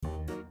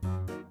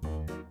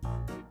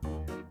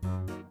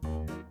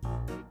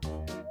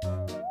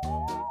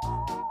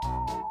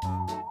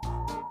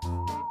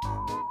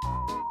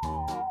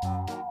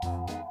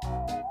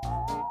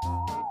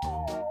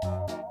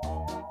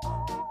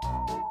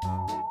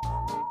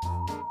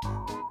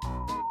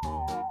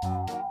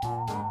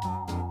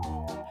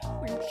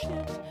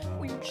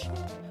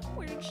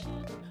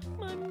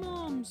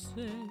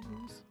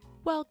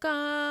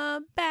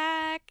Welcome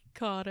back,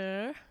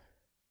 Carter.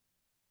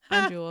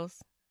 I'm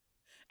Jules.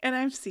 And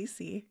I'm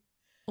CiCi.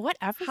 What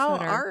episode How are...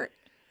 are...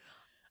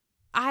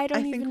 I don't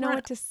I think even know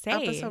what to say.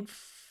 Episode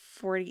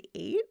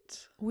 48?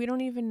 We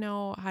don't even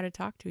know how to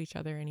talk to each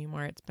other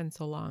anymore. It's been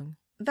so long.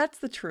 That's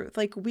the truth.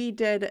 Like we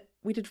did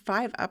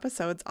 5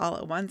 episodes all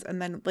at once,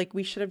 and then like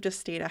we should have just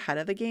stayed ahead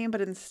of the game,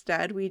 but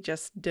instead we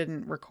just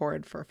didn't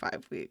record for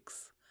 5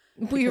 weeks.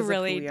 We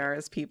really of who we are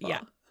as people.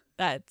 Yeah.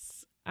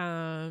 That's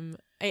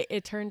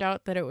it turned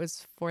out that it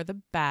was for the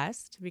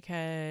best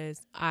because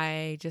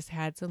I just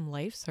had some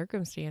life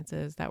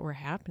circumstances that were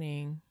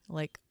happening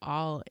like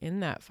all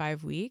in that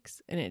 5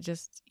 weeks, and it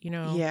just,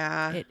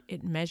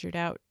 it measured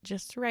out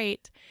just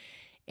right.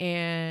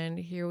 And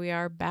here we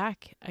are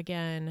back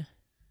again.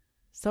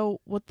 So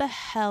what the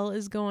hell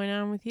is going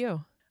on with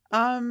you?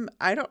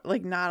 I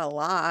don't not a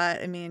lot.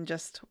 I mean,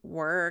 just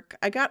work.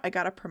 I got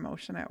a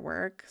promotion at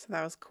work, so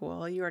that was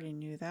cool. You already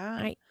knew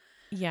that.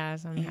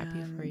 Yes, I'm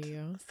happy for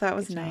you. So that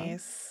was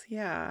nice.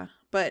 Yeah.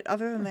 But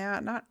other than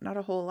that, not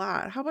a whole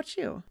lot. How about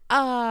you?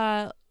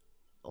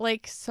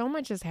 So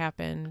much has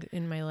happened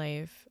in my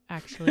life,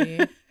 actually.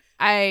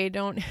 I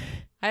don't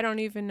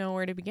even know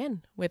where to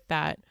begin with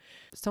that.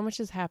 So much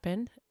has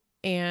happened,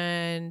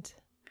 and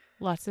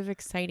lots of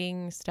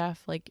exciting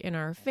stuff like in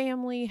our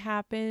family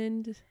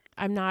happened.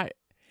 I'm not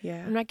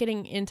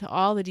getting into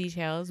all the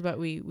details, but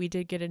we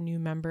did get a new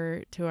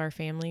member to our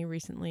family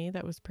recently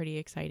that was pretty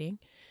exciting,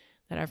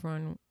 that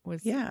everyone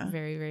was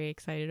very, very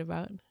excited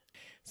about.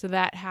 So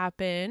that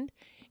happened,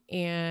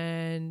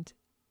 and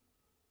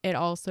it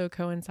also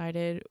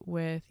coincided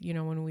with,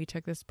 when we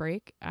took this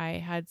break, I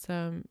had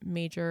some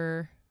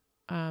major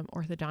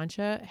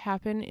orthodontia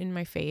happen in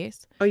my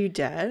face. Oh, you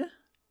did?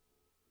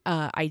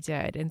 I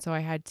did. And so I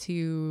had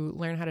to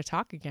learn how to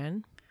talk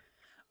again.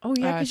 Oh,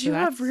 yeah, because you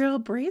have real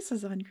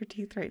braces on your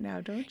teeth right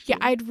now, don't you? Yeah,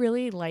 I'd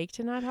really like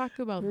to not talk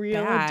about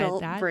real that.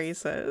 Adult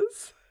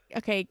braces.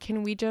 Okay,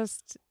 can we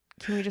just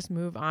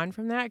move on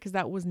from that? Because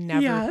that was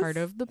never part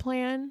of the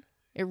plan.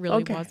 It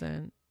really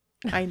wasn't.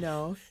 I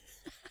know.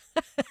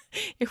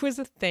 It was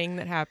a thing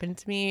that happened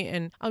to me.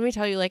 And let me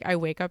tell you, I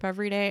wake up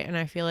every day and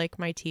I feel like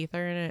my teeth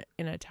are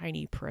in a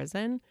tiny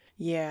prison.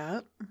 Yeah.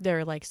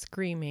 They're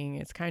screaming.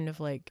 It's kind of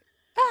like,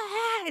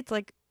 it's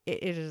like,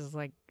 it is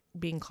like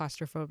being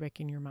claustrophobic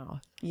in your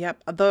mouth.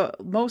 Yep.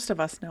 Most of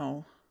us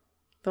know.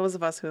 Those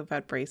of us who have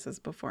had braces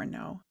before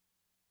know.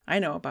 I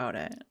know about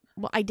it.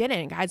 Well, I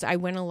didn't, guys. I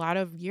went a lot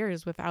of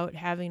years without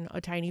having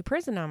a tiny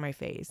prison on my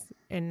face,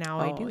 and now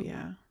I do.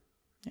 Yeah.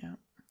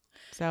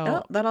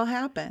 So that'll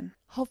happen.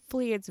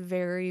 Hopefully it's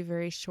very,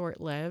 very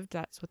short-lived.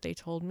 That's what they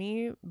told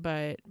me,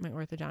 but my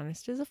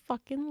orthodontist is a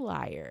fucking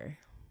liar.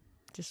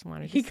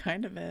 He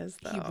kind of is,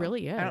 though. He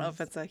really is. I don't know if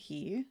it's a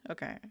he.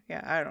 Okay.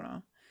 Yeah, I don't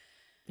know.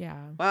 Yeah.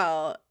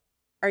 Well,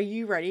 are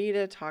you ready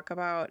to talk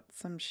about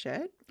some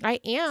shit? I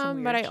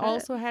am, but I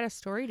also had a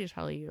story to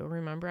tell you.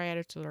 Remember, I had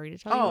a story to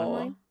tell you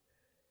online?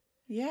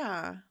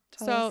 Yeah.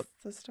 Tell us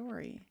the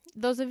story.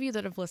 Those of you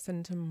that have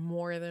listened to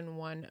more than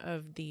one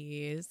of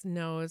these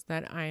knows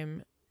that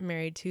I'm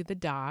married to the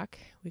Doc.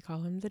 We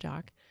call him the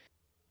Doc.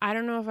 I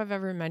don't know if I've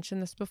ever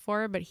mentioned this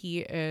before, but he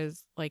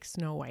is like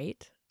Snow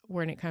White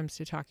when it comes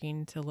to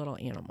talking to little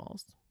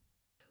animals.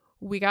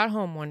 We got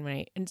home one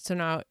night, and so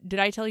now, did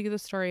I tell you the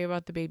story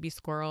about the baby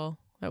squirrel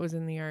that was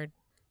in the yard?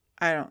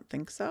 I don't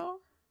think so.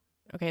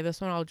 Okay,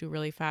 this one I'll do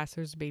really fast.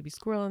 There's a baby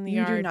squirrel in the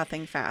yard. You do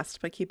nothing fast,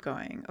 but keep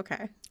going.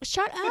 Okay.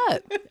 Shut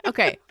up.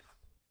 Okay.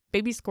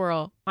 Baby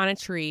squirrel on a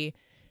tree.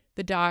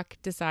 The Doc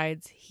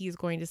decides he's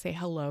going to say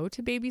hello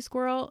to baby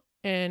squirrel.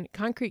 And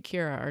Concrete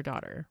Kira, our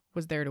daughter,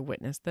 was there to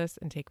witness this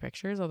and take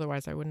pictures.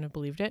 Otherwise, I wouldn't have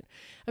believed it.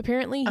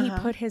 Apparently, he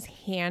put his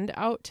hand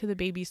out to the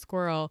baby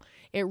squirrel.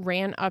 It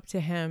ran up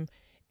to him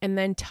and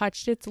then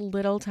touched its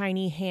little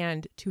tiny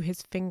hand to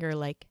his finger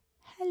like,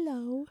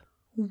 hello.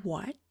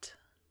 What?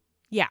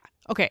 Yeah.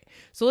 Okay.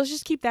 So let's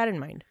just keep that in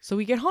mind. So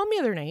we get home the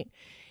other night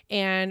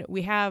and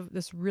we have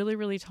this really,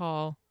 really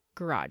tall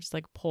garage. It's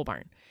like a pole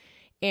barn.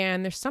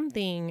 And there's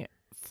something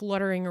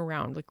fluttering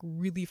around like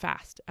really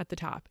fast at the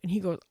top. And he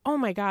goes, oh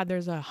my God,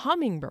 there's a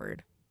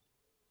hummingbird.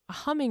 A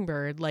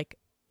hummingbird, like,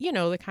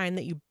 the kind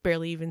that you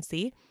barely even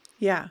see.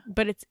 Yeah.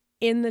 But it's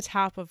in the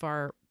top of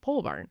our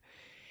pole barn.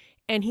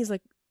 And he's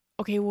like,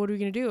 okay, what are we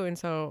going to do? And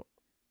so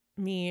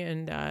me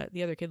and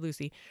the other kid,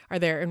 Lucy, are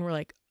there. And we're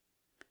like,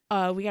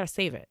 we got to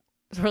save it.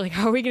 So we're like,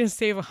 how are we going to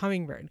save a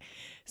hummingbird?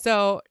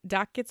 So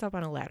Doc gets up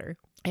on a ladder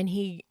and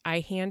I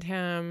hand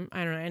him,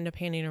 I don't know, I end up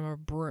handing him a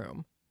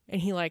broom.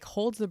 And he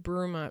holds the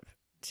broom up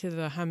to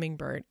the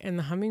hummingbird, and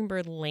the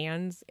hummingbird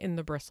lands in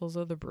the bristles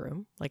of the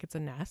broom like it's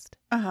a nest.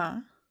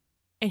 And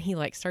he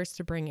starts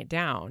to bring it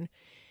down.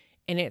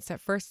 And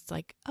at first it's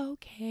like,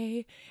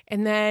 okay.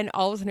 And then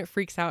all of a sudden it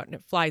freaks out and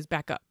it flies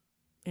back up.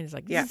 And it's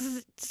like,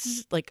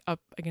 like up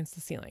against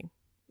the ceiling.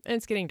 And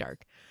it's getting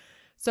dark.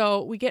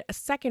 So we get a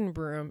second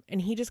broom and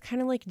he just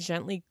kind of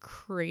gently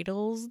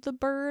cradles the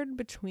bird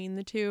between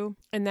the two.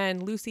 And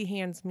then Lucy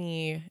hands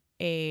me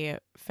a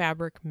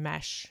fabric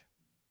mesh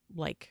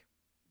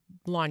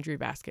laundry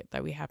basket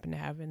that we happen to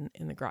have in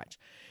the garage.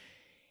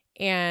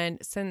 And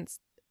since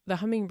the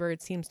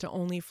hummingbird seems to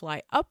only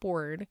fly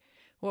upward,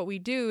 what we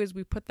do is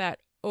we put that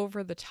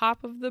over the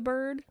top of the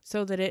bird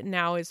so that it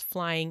now is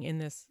flying in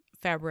this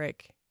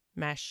fabric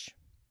mesh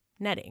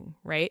netting,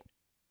 right?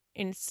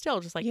 And it's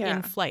still just like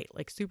in flight,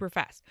 like super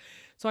fast.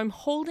 So I'm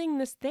holding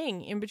this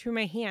thing in between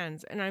my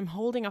hands and I'm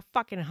holding a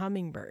fucking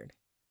hummingbird.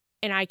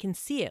 And I can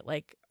see it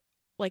like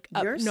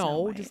up,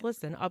 no, just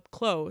listen, up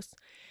close.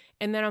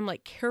 And then I'm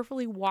like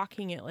carefully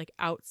walking it like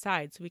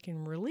outside so we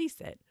can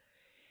release it.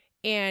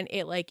 And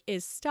it like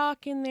is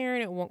stuck in there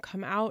and it won't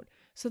come out.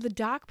 So the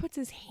doc puts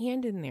his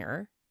hand in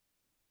there.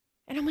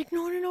 And I'm like,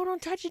 no,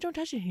 don't touch it.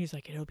 And he's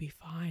like, it'll be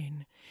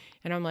fine.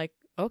 And I'm like,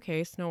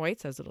 okay, Snow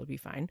White says it'll be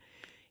fine.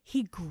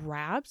 He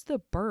grabs the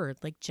bird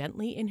like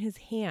gently in his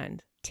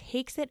hand,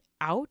 takes it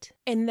out,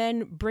 and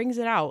then brings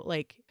it out.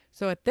 Like,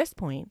 so at this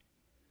point,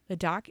 the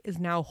doc is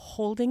now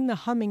holding the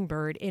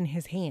hummingbird in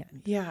his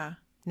hand. Yeah.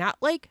 Not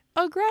like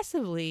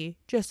aggressively,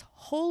 just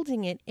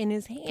holding it in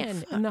his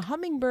hand. And the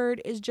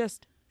hummingbird is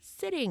just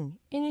sitting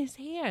in his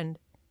hand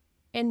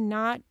and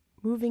not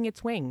moving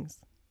its wings.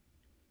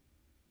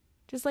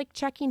 Just like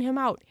checking him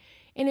out.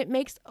 And it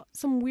makes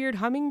some weird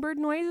hummingbird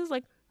noises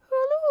like,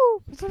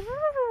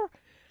 hello.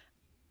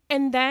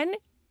 And then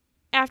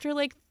after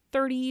like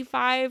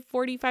 35,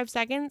 45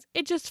 seconds,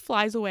 it just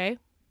flies away.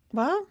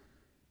 Well,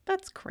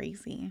 that's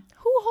crazy.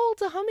 Who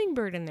holds a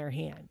hummingbird in their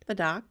hand? The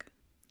doc?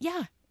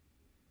 Yeah.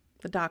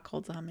 The doc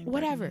holds a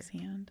hummingbird in his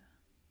hand.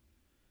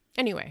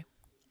 Anyway,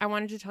 I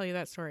wanted to tell you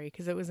that story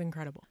because it was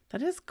incredible.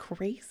 That is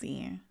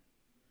crazy.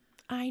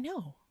 I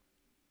know.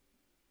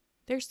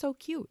 They're so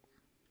cute.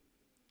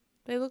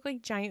 They look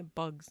like giant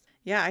bugs.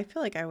 Yeah, I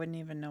feel like I wouldn't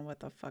even know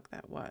what the fuck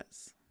that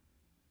was.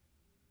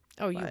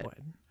 Oh, you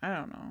would. I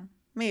don't know.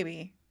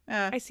 Maybe.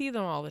 I see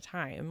them all the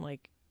time,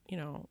 like, you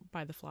know,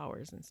 by the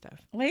flowers and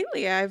stuff.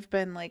 Lately, I've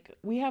been like,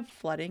 we have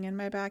flooding in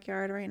my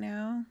backyard right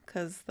now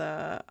because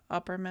the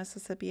upper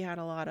Mississippi had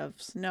a lot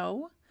of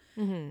snow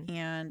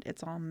and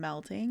it's all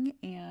melting.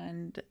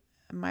 And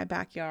my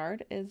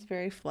backyard is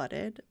very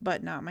flooded,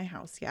 but not my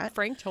house yet.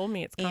 Frank told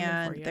me it's coming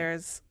for you.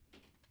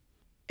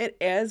 It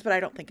is, but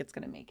I don't think it's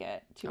going to make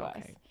it to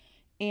us.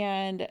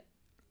 And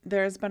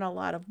there's been a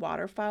lot of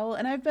waterfowl,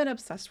 and I've been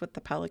obsessed with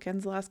the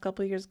pelicans the last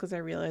couple of years because I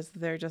realized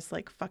they're just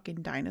like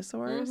fucking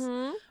dinosaurs.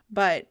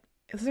 But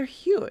they're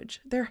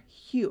huge. They're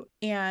huge.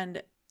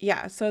 And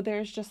yeah, so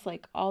there's just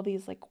like all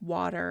these like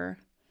water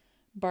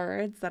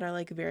birds that are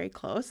like very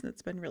close, and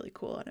it's been really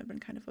cool. And I've been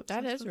kind of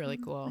obsessed. That is really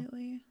cool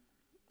lately.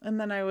 And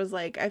then I was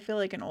like, I feel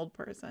like an old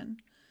person.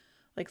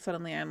 Like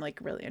suddenly I'm like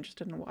really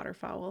interested in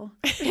waterfowl.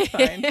 It's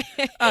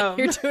fine.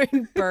 You're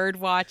doing bird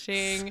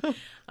watching. So,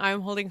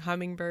 I'm holding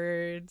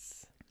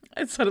hummingbirds.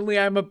 And suddenly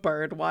I'm a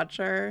bird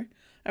watcher.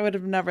 I would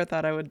have never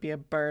thought I would be a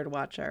bird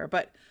watcher.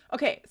 But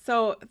okay,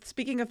 so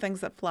speaking of things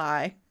that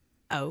fly.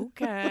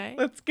 Okay.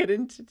 Let's get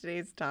into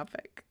today's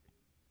topic.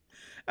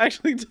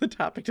 Actually, the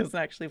topic doesn't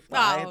actually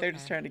fly. Oh, okay. They're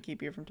just trying to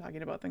keep you from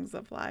talking about things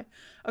that fly.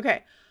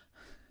 Okay.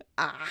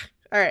 All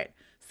right.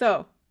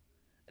 So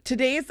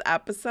today's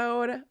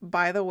episode,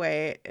 by the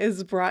way,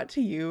 is brought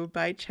to you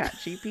by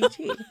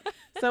ChatGPT.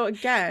 So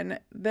again,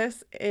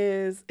 this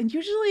is, and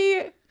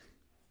usually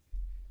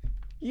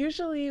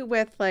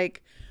with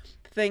like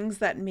things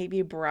that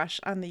maybe brush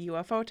on the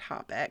UFO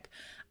topic,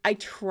 I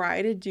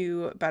try to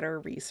do better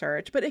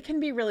research, but it can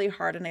be really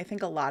hard. And I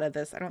think a lot of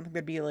this, I don't think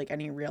there'd be like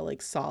any real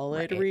like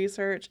solid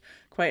research,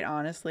 quite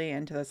honestly,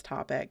 into this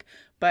topic.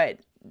 But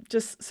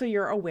just so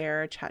you're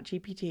aware,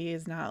 ChatGPT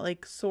is not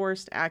like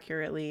sourced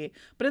accurately,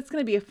 but it's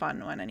going to be a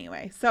fun one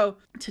anyway. So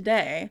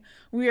today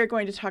we are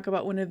going to talk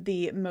about one of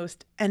the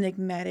most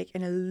enigmatic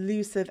and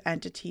elusive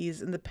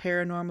entities in the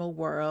paranormal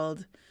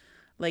world,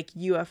 like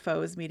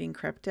UFOs meeting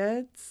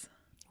cryptids.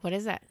 What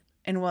is that?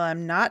 And while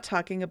I'm not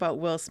talking about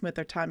Will Smith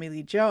or Tommy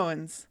Lee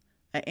Jones,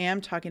 I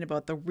am talking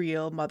about the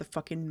real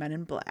motherfucking Men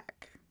in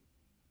Black.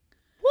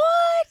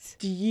 What?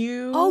 Do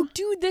you? Oh,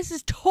 dude, this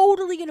is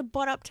totally going to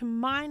butt up to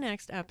my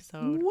next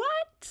episode.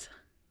 What?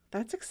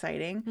 That's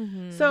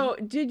exciting. So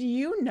did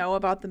you know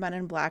about the Men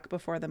in Black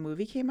before the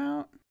movie came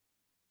out?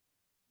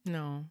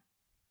 No.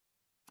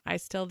 I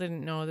still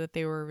didn't know that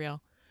they were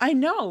real. I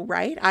know,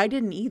 right? I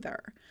didn't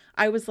either.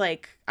 I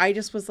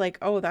just was like,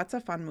 oh, that's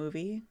a fun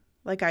movie.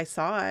 Like I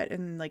saw it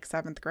in like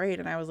 7th grade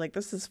and I was like,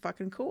 this is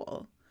fucking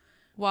cool.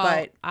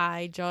 Well,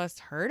 I just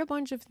heard a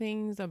bunch of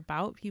things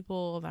about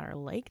people that are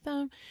like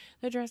them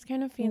that dress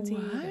kind of fancy.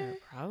 They're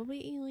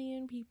probably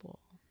alien people.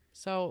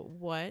 So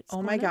what's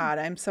Oh my God,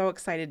 I'm so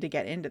excited to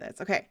get into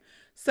this. Okay,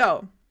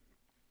 so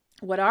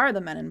what are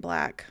the Men in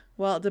Black?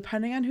 Well,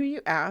 depending on who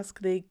you ask,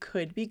 they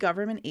could be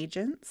government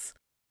agents,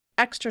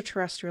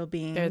 extraterrestrial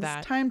beings,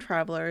 time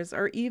travelers,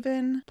 or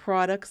even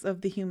products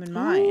of the human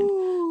mind.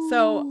 Ooh.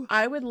 So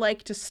I would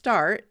like to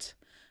start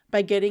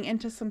by getting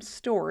into some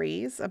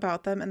stories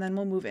about them, and then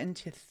we'll move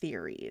into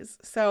theories.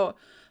 So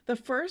The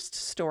first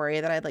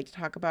story that I'd like to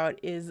talk about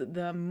is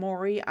the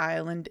Maury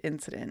Island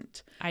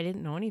Incident. I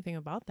didn't know anything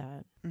about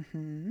that.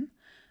 Mm-hmm.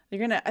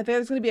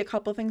 There's gonna be a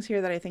couple things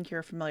here that I think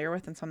you're familiar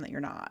with and some that you're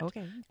not.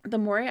 Okay. The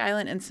Maury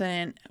Island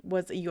Incident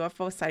was a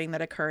UFO sighting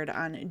that occurred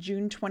on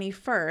June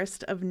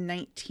 21st of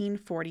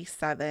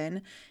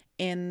 1947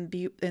 in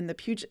the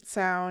Puget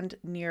Sound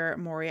near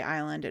Maury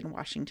Island in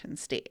Washington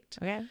State.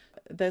 Okay.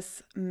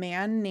 This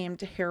man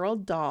named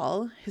Harold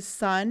Dahl, his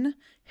son,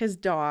 his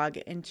dog,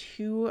 and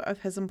 2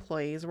 of his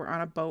employees were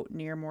on a boat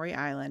near Maury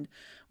Island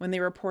when they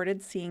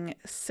reported seeing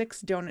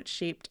 6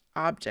 donut-shaped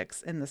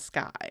objects in the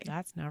sky.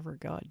 That's never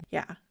good.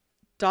 Yeah.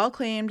 Dahl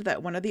claimed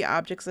that one of the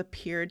objects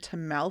appeared to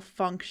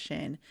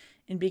malfunction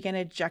and began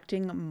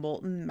ejecting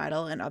molten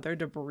metal and other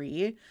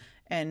debris.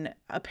 And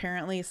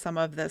apparently some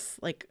of this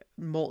like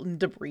molten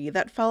debris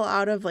that fell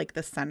out of like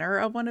the center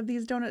of one of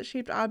these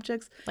donut-shaped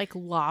objects. Like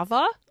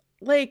lava?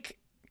 Like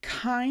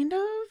kind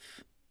of.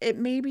 It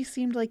maybe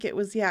seemed like it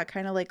was,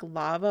 kind of like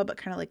lava, but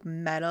kind of like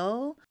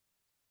metal.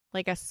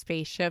 Like a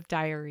spaceship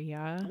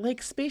diarrhea?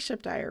 Like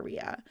spaceship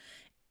diarrhea.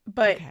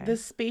 But Okay. the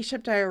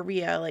spaceship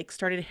diarrhea like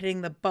started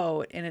hitting the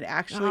boat, and it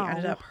actually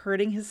ended up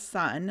hurting his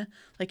son.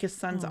 Like his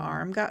son's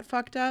arm got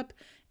fucked up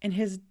and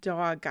his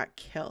dog got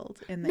killed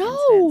in the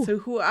incident. So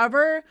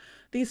whoever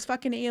these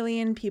fucking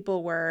alien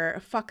people were,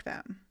 fuck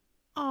them.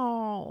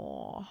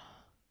 Oh.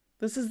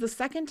 This is the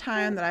second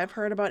time that I've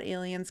heard about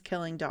aliens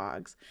killing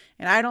dogs,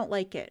 and I don't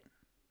like it.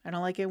 I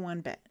don't like it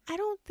one bit. I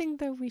don't think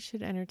that we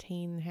should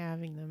entertain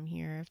having them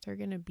here if they're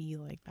going to be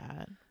like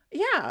that.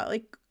 Yeah,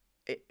 like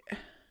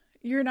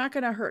you're not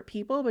going to hurt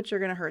people, but you're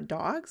going to hurt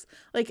dogs.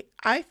 Like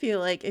I feel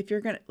like if you're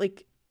going to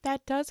like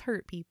that does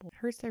hurt people. It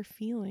hurts their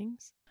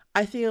feelings.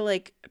 I feel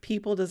like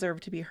people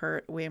deserve to be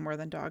hurt way more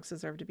than dogs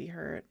deserve to be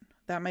hurt.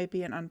 That might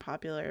be an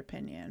unpopular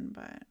opinion,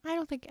 but I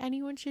don't think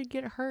anyone should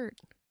get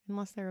hurt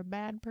unless they're a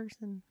bad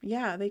person.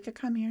 Yeah, they could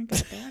come here and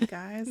get bad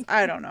guys.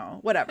 I don't know.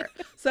 Whatever.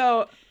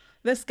 So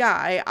this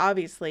guy,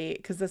 obviously,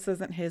 because this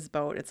isn't his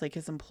boat, it's like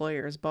his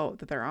employer's boat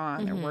that they're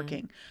on. They're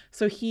working.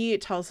 So he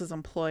tells his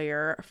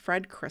employer,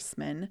 Fred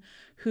Chrisman,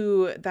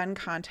 who then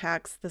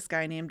contacts this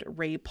guy named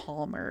Ray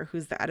Palmer,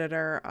 who's the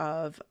editor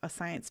of a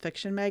science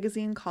fiction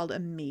magazine called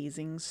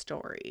Amazing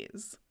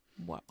Stories.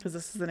 What? Because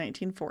this is the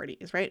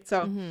 1940s, right?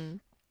 So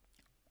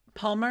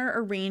Palmer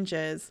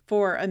arranges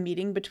for a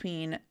meeting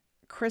between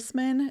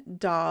Chrisman,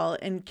 Dahl,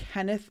 and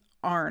Kenneth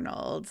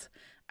Arnold.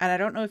 And I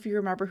don't know if you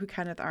remember who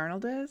Kenneth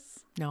Arnold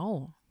is.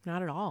 No,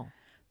 not at all.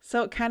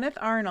 So Kenneth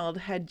Arnold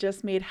had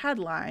just made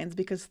headlines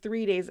because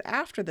 3 days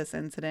after this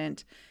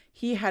incident,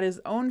 he had his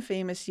own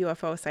famous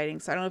UFO sighting.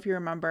 So I don't know if you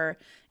remember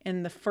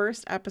in the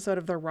first episode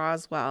of the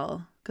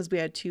Roswell, because we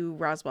had 2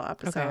 Roswell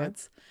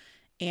episodes.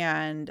 Okay.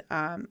 And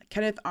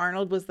Kenneth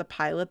Arnold was the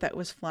pilot that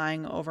was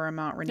flying over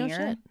Mount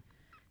Rainier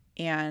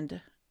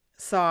and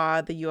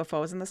saw the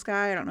UFOs in the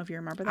sky. I don't know if you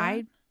remember that.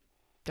 I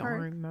don't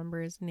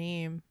remember his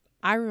name.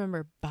 I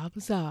remember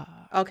Babazar.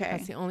 Okay.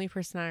 That's the only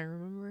person I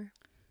remember.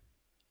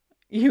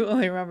 You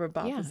only remember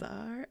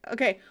Babazar? Yeah.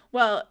 Okay.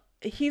 Well,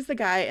 he's the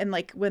guy. And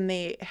like when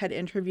they had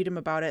interviewed him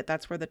about it,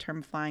 that's where the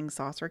term flying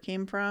saucer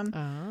came from.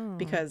 Oh.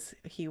 Because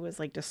he was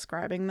like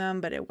describing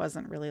them, but it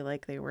wasn't really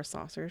like they were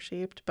saucer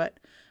shaped.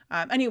 But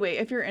anyway,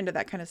 if you're into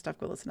that kind of stuff,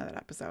 go listen to that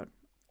episode.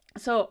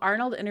 So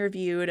Arnold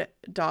interviewed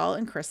Dahl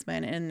and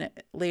Chrisman and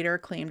later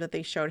claimed that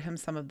they showed him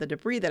some of the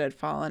debris that had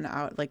fallen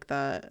out, like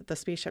the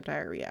spaceship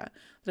diarrhea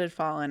that had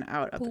fallen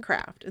out of the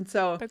craft. And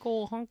so big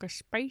old hunk of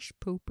space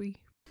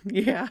poopy.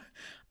 Yeah.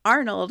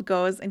 Arnold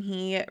goes and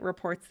he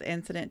reports the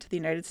incident to the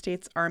United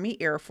States Army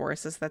Air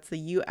Forces. That's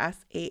the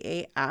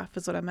USAAF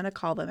is what I'm going to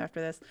call them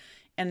after this.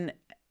 And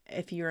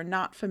if you're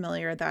not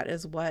familiar, that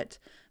is what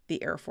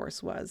the Air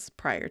Force was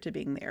prior to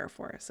being the Air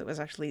Force. It was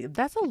actually...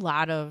 That's a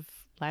lot of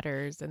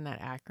letters in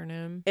that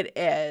acronym. It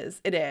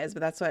is, but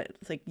that's what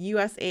it's like,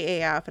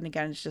 USAAF, and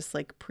again it's just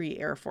like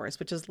pre-Air Force,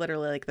 which is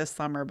literally like the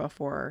summer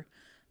before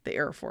the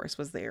Air Force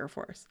was the Air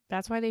Force.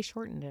 That's why they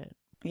shortened it.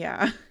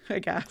 Yeah, I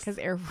guess because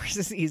Air Force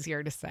is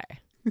easier to say.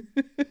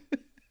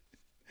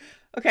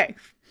 Okay,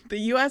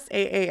 the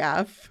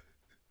USAAF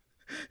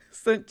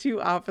sent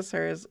 2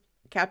 officers,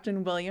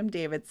 Captain William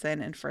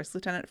Davidson and First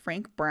Lieutenant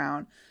Frank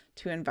Brown,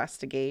 to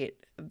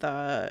investigate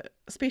the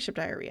spaceship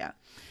diarrhea.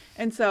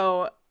 And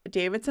so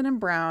Davidson and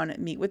Brown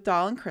meet with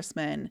Dahl and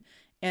Chrisman,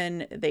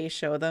 and they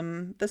show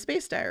them the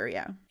space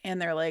diarrhea.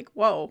 And they're like,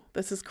 whoa,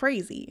 this is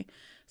crazy.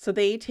 So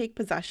they take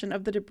possession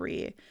of the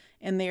debris,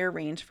 and they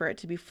arrange for it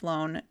to be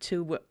flown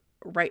to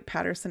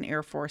Wright-Patterson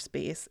Air Force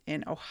Base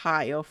in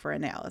Ohio for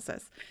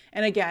analysis.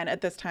 And again,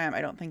 at this time, I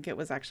don't think it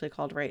was actually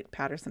called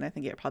Wright-Patterson. I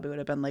think it probably would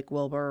have been like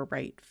Wilbur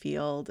Wright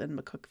Field and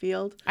McCook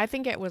Field. I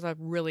think it was a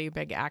really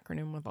big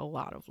acronym with a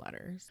lot of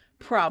letters.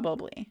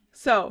 Probably.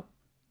 So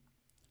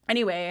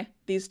anyway,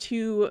 these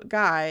 2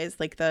 guys,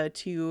 like the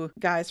 2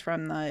 guys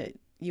from the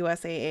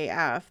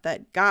USAAF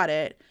that got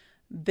it,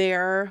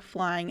 they're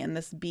flying in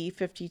this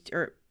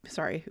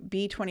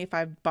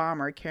B-25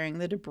 bomber carrying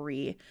the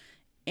debris,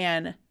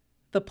 and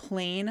the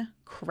plane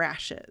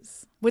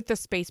crashes. With the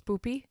space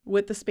poopy?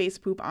 With the space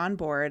poop on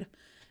board.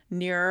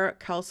 near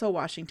Kelso,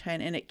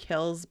 Washington, and it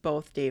kills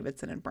both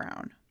Davidson and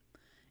Brown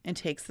and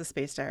takes the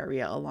space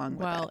diarrhea along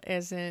with Well, it.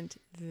 isn't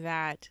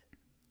that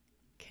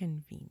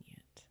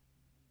convenient?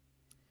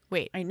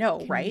 Wait. I know,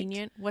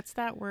 Convenient? What's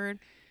that word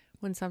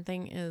when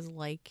something is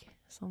like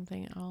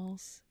something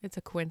else? It's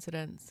a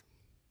coincidence.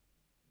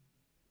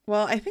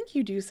 Well, I think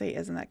you do say,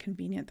 isn't that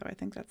convenient, though? I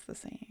think that's the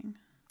saying.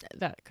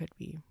 That could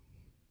be.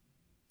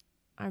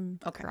 I'm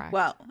Okay. correct.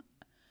 Well,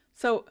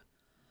 so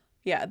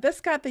yeah, this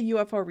got the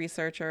UFO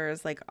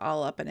researchers like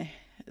all up in a,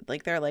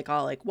 like they're like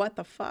all like, what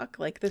the fuck?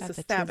 Like this That's is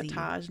a tizzy.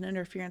 sabotage and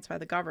interference by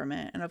the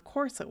government. And of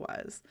course it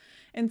was.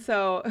 And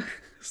so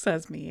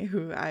says me,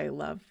 who I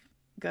love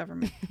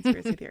government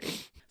conspiracy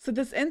theories. So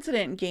this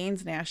incident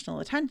gains national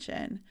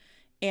attention,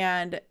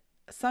 and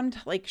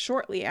like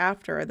shortly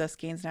after this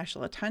gains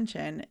national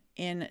attention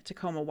in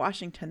Tacoma,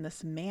 Washington,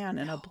 this man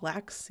in a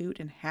black suit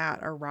and hat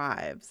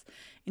arrives,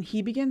 and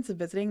he begins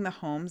visiting the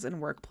homes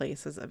and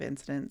workplaces of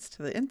incidents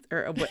to the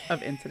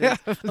of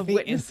incidents of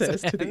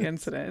witnesses to the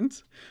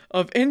incident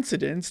of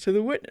incidents to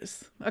the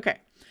witness. Okay,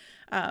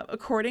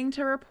 according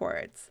to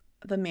reports,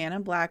 the man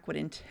in black would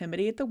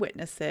intimidate the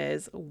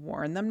witnesses,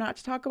 warn them not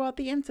to talk about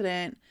the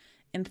incident,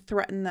 and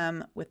threaten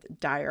them with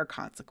dire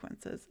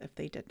consequences if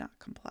they did not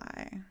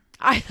comply.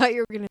 I thought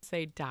you were going to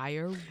say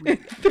diarrhea.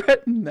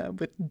 Threaten them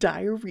with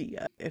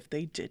diarrhea if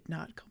they did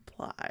not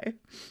comply.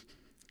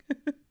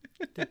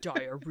 The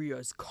diarrhea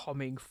is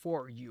coming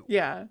for you.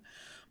 Yeah.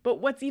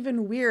 But what's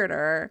even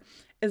weirder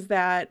is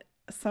that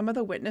some of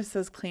the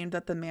witnesses claimed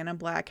that the man in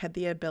black had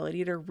the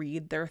ability to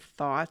read their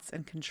thoughts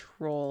and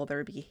control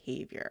their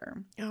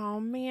behavior. Oh,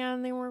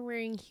 man. They were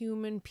wearing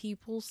human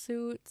people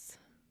suits.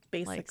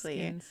 Basically.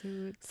 Like skin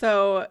suits.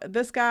 So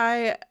this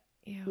guy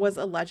Ew. was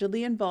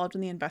allegedly involved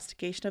in the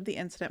investigation of the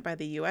incident by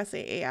the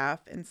USAAF,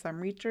 and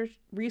some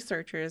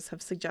researchers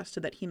have suggested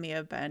that he may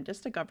have been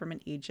just a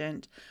government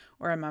agent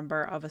or a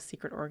member of a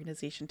secret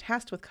organization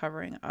tasked with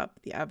covering up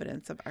the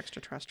evidence of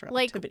extraterrestrial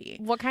activity.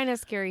 What kind of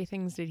scary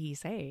things did he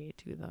say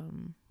to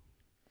them?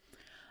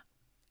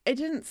 It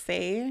didn't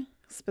say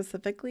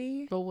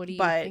specifically. But what do you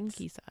think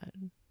he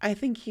said? I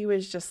think he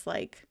was just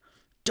like,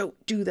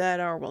 don't do that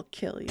or we'll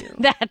kill you.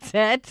 That's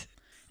it.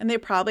 And they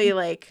probably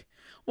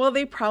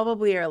they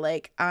probably are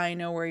like, I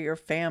know where your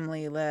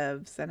family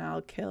lives and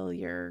I'll kill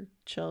your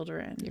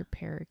children. Your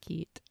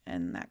parakeet.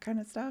 And that kind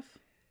of stuff.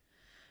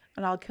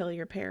 And I'll kill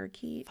your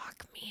parakeet.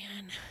 Fuck,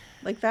 man.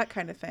 Like that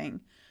kind of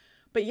thing.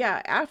 But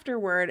yeah,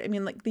 afterward, I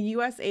mean, like the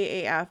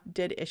USAAF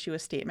did issue a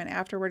statement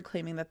afterward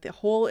claiming that the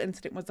whole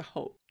incident was a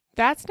hoax.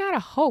 That's not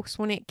a hoax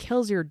when it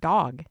kills your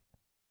dog.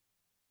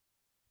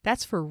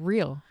 That's for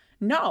real.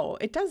 No,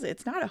 it doesn't.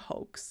 It's not a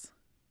hoax.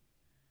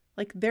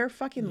 Like, they're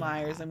fucking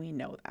liars, and we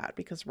know that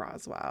because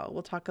Roswell.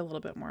 We'll talk a little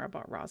bit more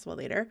about Roswell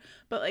later.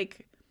 But,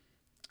 like,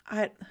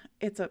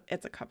 it's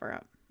a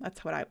cover-up.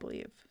 That's what I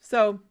believe.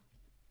 So,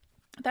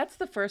 that's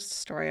the first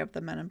story of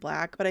the Men in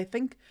Black. But I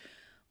think,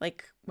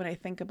 like, when I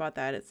think about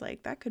that, it's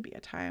like, that could be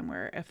a time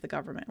where if the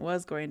government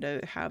was going to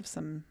have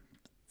some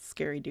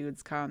scary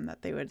dudes come,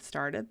 that they would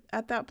start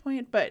at that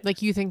point. But,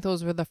 like, you think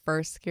those were the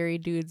first scary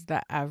dudes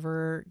that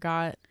ever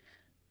got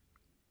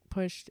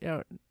pushed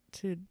out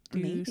to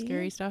do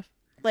scary stuff?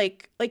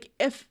 Like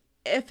if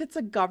it's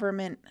a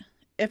government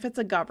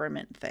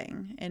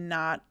thing and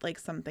not like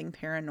something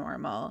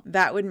paranormal,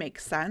 that would make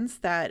sense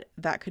that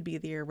could be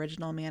the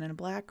original Man in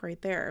Black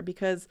right there.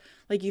 Because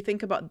like you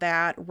think about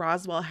that,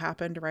 Roswell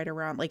happened right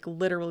around like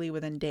literally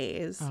within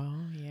days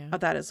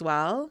of that as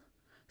well.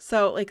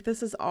 So like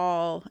this is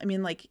all, I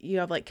mean, like you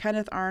have like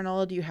Kenneth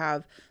Arnold, you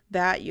have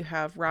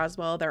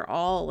Roswell, they're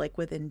all like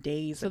within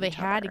days. So they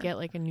had to get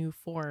like a new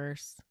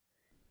force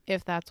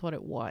if that's what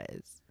it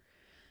was.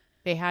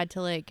 They had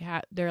to like,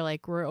 they're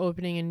like, we're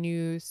opening a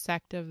new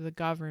sect of the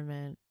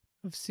government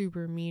of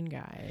super mean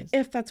guys.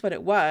 If that's what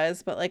it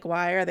was, but like,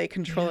 why are they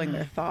controlling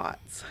their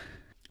thoughts?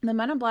 The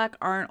Men in Black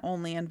aren't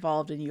only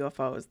involved in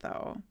UFOs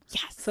though.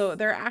 Yes. So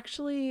they're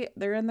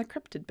in the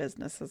cryptid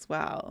business as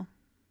well.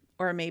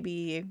 Or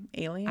maybe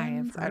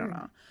aliens. I don't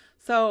know.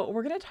 So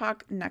we're going to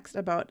talk next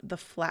about the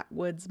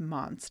Flatwoods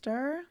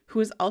Monster, who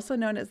is also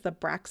known as the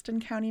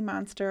Braxton County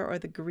Monster or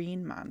the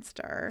Green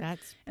Monster.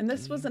 And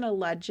this was an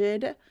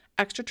alleged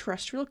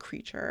extraterrestrial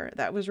creature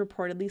that was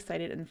reportedly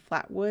sighted in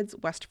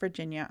Flatwoods, West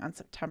Virginia on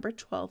September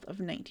 12th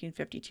of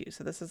 1952.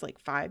 So this is like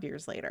 5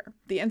 years later.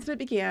 The incident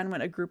began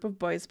when a group of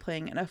boys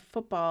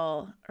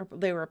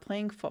they were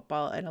playing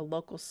football in a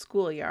local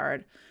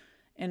schoolyard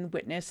and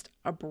witnessed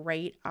a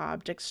bright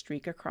object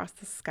streak across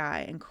the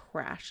sky and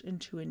crash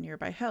into a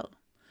nearby hill.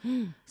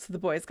 So the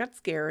boys got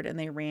scared and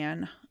they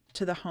ran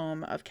to the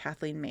home of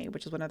Kathleen May,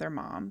 which is one of their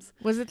moms.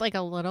 Was it like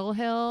a little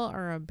hill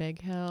or a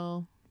big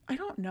hill? I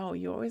don't know.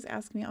 You always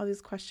ask me all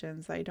these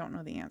questions that I don't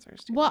know the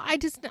answers to. Well,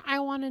 I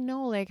want to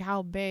know like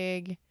how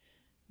big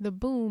the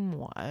boom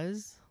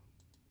was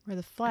or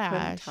the flash. I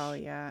couldn't tell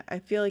you. I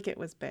feel like it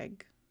was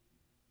big.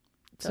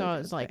 So it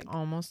was like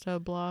almost a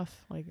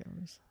bluff. Like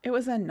it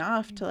was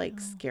enough to like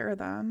scare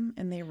them,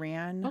 and they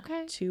ran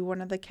to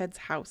one of the kids'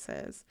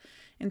 houses.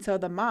 And so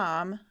the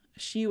mom,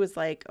 she was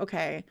like,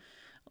 okay,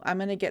 I'm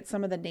going to get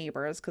some of the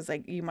neighbors, because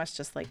like you must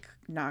just like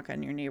knock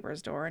on your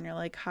neighbor's door and you're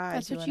like, hi,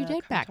 That's do what you you want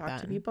did to come back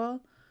talk to then. people?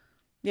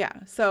 Yeah.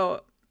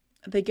 So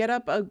they get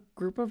up a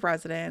group of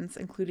residents,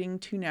 including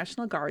 2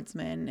 National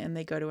Guardsmen, and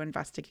they go to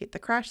investigate the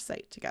crash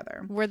site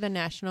together. Were the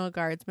National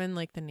Guardsmen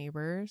like the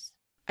neighbors?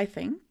 I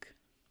think.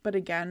 But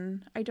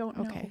again, I don't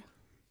know. Okay.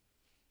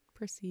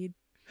 Proceed.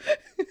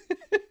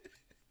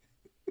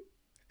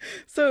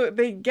 So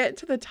they get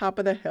to the top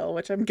of the hill,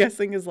 which I'm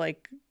guessing is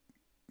like,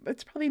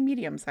 it's probably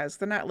medium sized.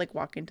 They're not like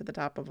walking to the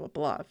top of a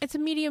bluff. It's a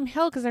medium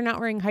hill because they're not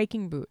wearing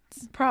hiking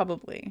boots.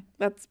 Probably.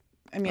 I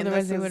mean,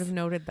 Otherwise this they is would have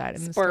noted that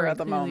in the spur story. of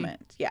the clearly.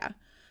 moment. Yeah.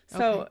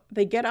 So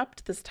they get up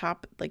to this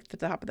top, like the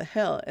top of the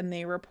hill, and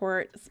they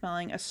report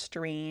smelling a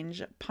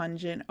strange,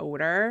 pungent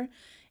odor.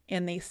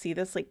 And they see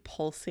this like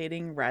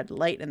pulsating red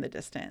light in the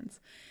distance.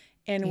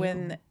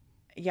 And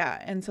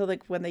and so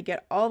like when they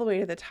get all the way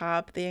to the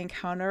top, they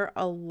encounter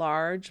a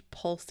large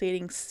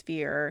pulsating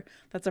sphere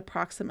that's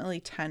approximately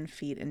 10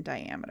 feet in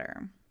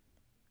diameter.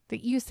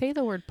 You say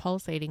the word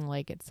pulsating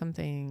like it's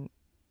something,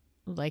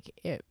 like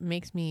it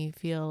makes me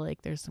feel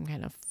like there's some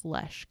kind of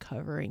flesh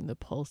covering the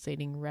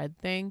pulsating red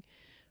thing,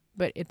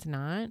 but it's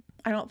not.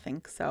 I don't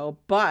think so,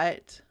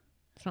 but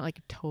It's not like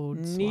a toad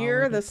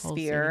near swallowed the a pulsating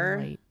sphere,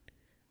 light.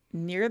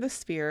 near the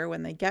sphere,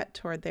 when they get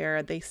toward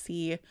there, they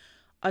see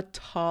a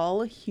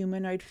tall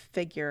humanoid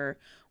figure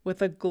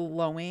with a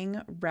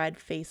glowing red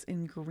face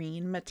and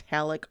green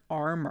metallic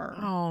armor.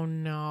 Oh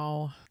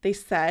no. They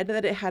said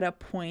that it had a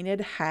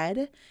pointed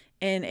head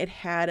and it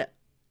had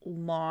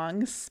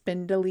long,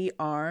 spindly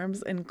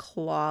arms and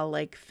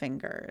claw-like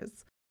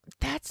fingers.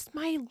 That's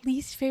my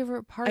least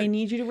favorite part. I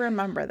need you to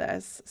remember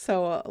this.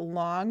 So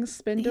long,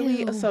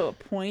 spindly, Ew. so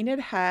pointed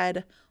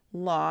head,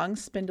 long,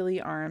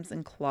 spindly arms,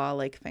 and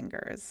claw-like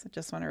fingers. I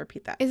just want to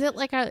repeat that. Is it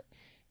like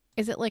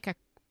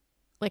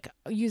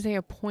you say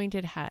a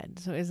pointed head?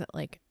 So is it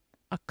like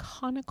a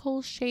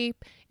conical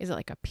shape? Is it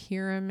like a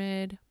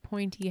pyramid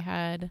pointy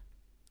head?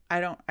 I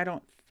don't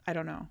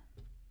know.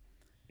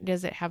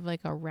 Does it have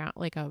like a round,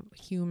 like a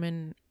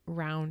human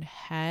round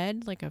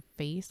head, like a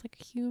face, like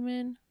a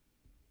human?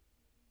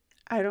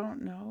 I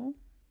don't know.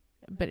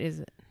 But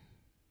is it?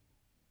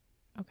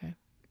 Okay.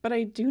 But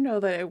I do know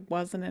that it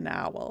wasn't an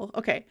owl.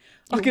 Okay.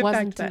 I'll get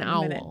back to that in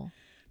a minute. Owl.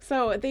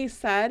 So they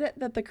said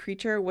that the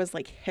creature was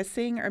like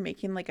hissing or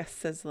making like a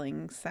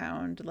sizzling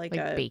sound, like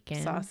a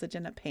bacon? sausage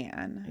in a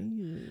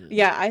pan. Ooh.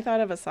 Yeah, I thought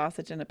of a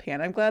sausage in a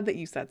pan. I'm glad that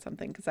you said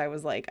something, because I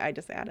was like, I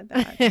just added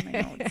that to my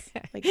notes,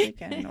 like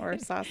bacon or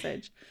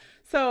sausage.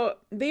 So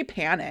they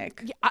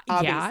panic,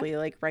 obviously,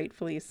 like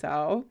rightfully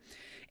so.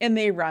 And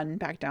they run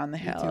back down the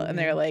hill and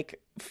they're like,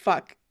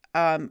 fuck,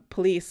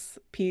 police,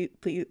 please,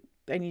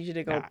 I need you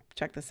to go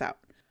check this out.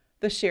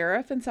 The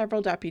sheriff and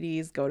several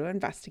deputies go to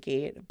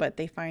investigate, but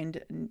they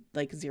find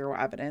like zero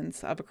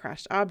evidence of a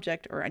crashed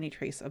object or any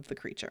trace of the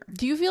creature.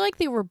 Do you feel like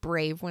they were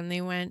brave when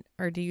they went,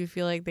 or do you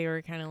feel like they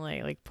were kind of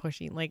like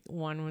pushing, like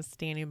one was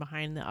standing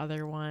behind the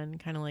other one,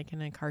 kind of like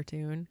in a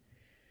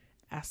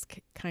cartoon-esque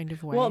kind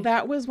of way? Well,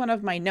 that was one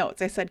of my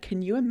notes. I said,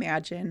 can you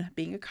imagine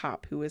being a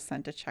cop who was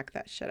sent to check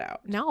that shit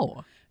out?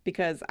 No.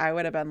 Because I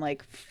would have been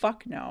like,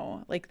 fuck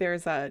no. Like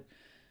there's a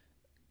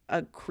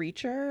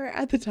creature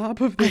at the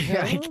top of the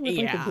hill with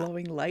like a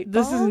glowing light bulb.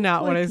 This is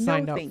not what I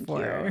signed no, up thank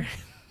for. you.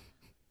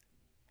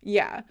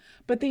 Yeah,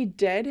 but they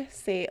did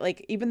say,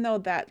 like, even though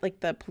that, like,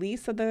 the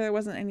police said that there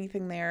wasn't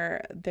anything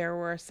there, there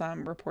were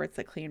some reports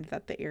that claimed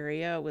that the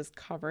area was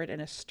covered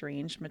in a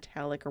strange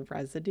metallic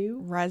residue.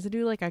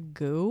 Residue, like a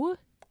goo?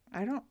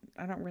 I don't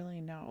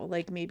really know.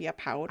 Like maybe a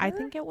powder? I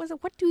think it was.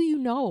 What do you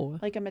know?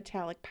 Like a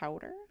metallic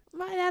powder?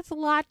 That's a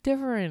lot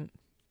different.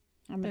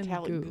 A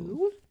metallic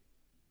goo?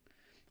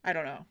 I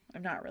don't know.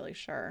 I'm not really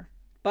sure.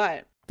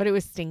 But it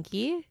was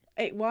stinky?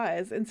 It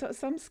was. And so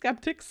some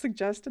skeptics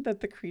suggested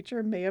that the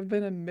creature may have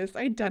been a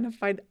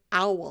misidentified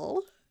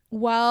owl.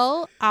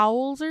 Well,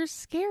 owls are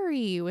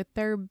scary with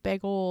their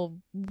big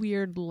old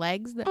weird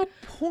legs. A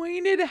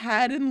pointed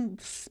head and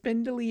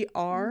spindly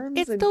arms.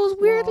 It's and those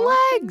weird legs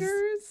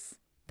fingers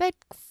that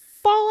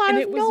fall out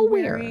and of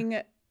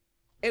nowhere.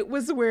 It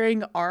was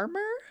wearing armor?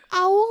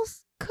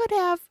 Owls could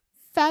have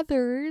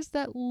feathers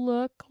that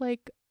look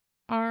like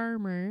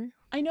armor.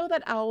 I know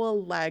that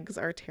owl legs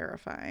are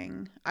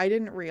terrifying. I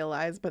didn't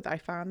realize, but I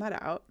found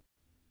that out.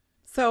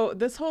 So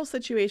this whole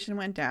situation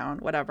went down,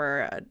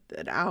 whatever,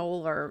 an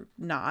owl or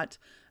not.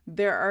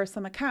 There are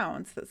some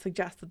accounts that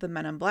suggest that the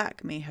men in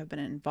black may have been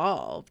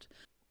involved.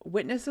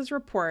 Witnesses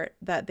report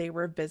that they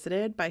were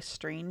visited by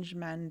strange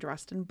men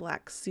dressed in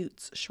black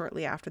suits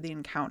shortly after the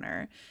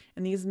encounter,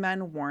 and these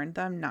men warned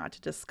them not to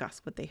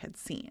discuss what they had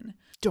seen.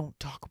 Don't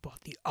talk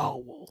about the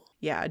owl.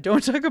 Yeah,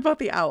 don't talk about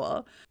the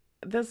owl.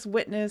 This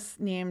witness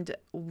named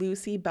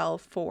Lucy Bell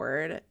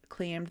Ford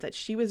claimed that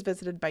she was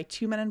visited by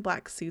 2 men in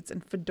black suits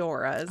and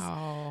fedoras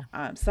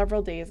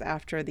several days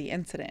after the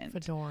incident.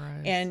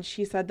 Fedoras. And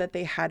she said that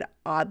they had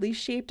oddly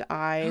shaped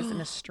eyes and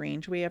a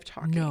strange way of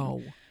talking.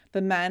 No.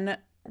 The men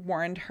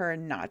warned her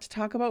not to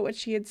talk about what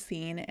she had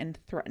seen and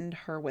threatened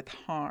her with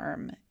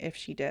harm if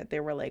she did. They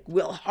were like,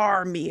 "We'll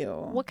harm you."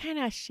 What kind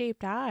of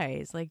shaped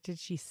eyes? Like, did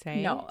she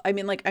say? No, I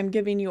mean, like, I'm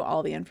giving you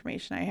all the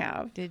information I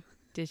have. Did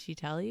she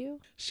tell you?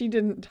 She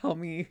didn't tell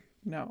me.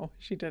 No,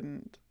 she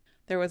didn't.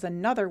 There was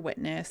another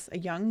witness, a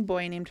young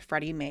boy named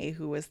Freddie May,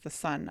 who was the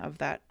son of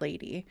that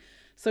lady.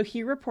 So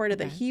he reported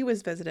that he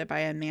was visited by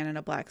a man in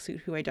a black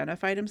suit who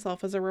identified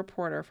himself as a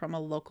reporter from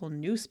a local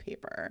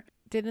newspaper.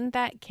 Didn't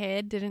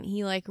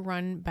he like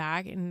run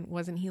back and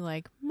wasn't he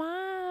like,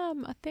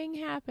 "Mom, a thing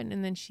happened,"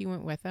 and then she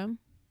went with him?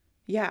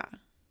 Yeah.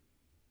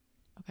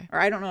 Okay. Or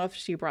I don't know if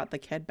she brought the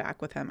kid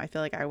back with him. I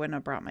feel like I wouldn't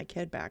have brought my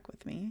kid back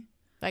with me.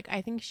 Like,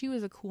 I think she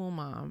was a cool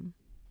mom.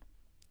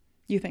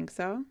 You think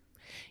so?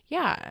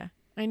 Yeah,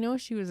 I know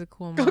she was a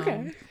cool mom.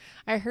 Okay.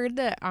 I heard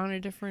that on a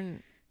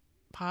different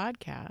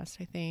podcast,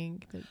 I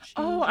think. That she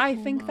was a I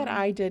cool think mom. that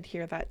I did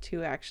hear that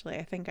too, actually.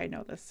 I think I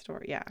know this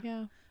story. Yeah.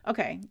 Yeah.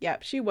 Okay.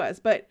 Yep, she was.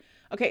 But,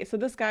 okay, so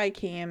this guy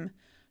came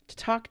to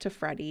talk to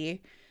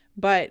Freddie,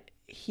 but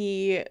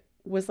he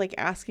was, like,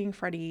 asking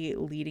Freddie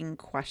leading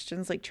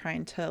questions, like,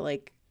 trying to,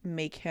 like,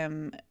 make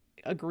him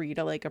agree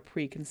to, like, a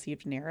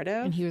preconceived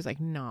narrative. And he was like,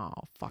 "No,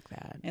 fuck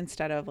that."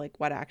 Instead of, like,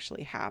 what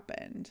actually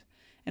happened.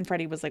 And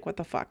Freddie was like, "What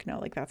the fuck? No,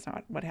 like, that's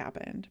not what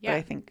happened." Yeah. But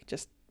I think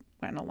just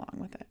went along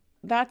with it.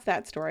 That's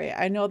that story.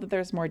 I know that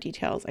there's more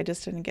details. I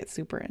just didn't get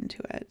super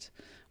into it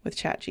with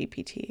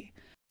ChatGPT.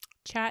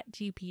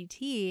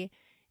 ChatGPT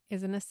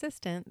is an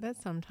assistant that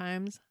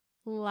sometimes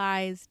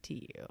lies to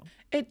you.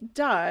 It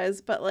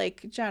does, but,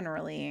 like,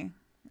 generally,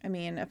 I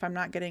mean, if I'm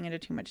not getting into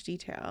too much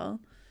detail,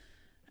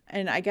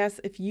 and I guess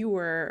if you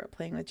were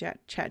playing with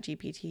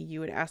ChatGPT, you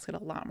would ask it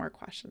a lot more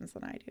questions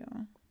than I do.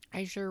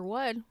 I sure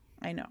would.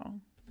 I know.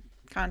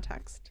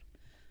 Context.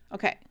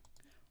 Okay.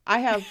 I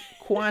have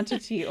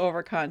quantity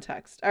over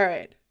context. All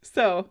right.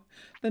 So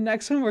the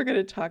next one we're going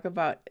to talk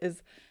about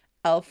is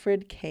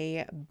Alfred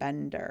K.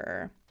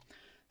 Bender.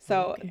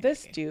 So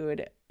this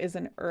dude is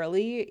an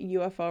early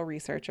UFO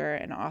researcher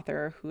and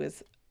author who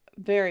is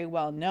very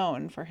well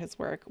known for his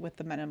work with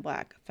the Men in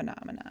Black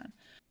phenomenon.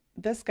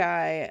 This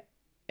guy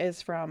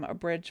is from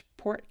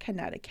Bridgeport,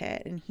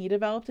 Connecticut, and he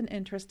developed an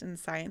interest in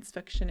science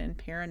fiction and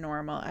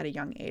paranormal at a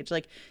young age.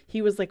 Like,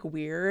 he was, like,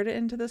 weird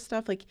into this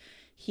stuff. Like,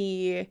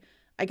 he,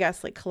 I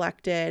guess, like,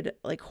 collected,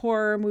 like,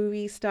 horror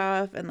movie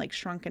stuff and, like,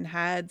 shrunken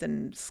heads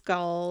and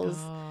skulls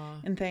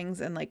and things.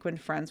 And, like, when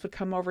friends would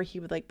come over, he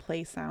would, like,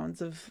 play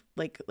sounds of,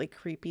 like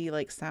creepy,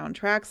 like,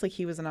 soundtracks, like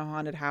he was in a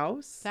haunted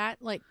house.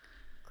 That, like,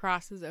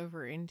 crosses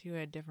over into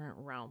a different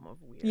realm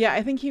of weird. Yeah,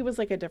 I think he was,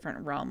 like, a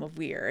different realm of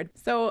weird.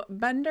 So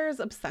Bender's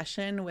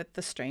obsession with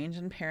the strange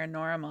and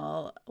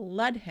paranormal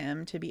led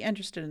him to be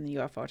interested in the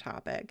UFO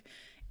topic.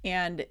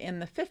 And in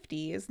the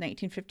 50s,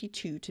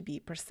 1952 to be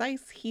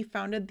precise, he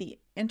founded the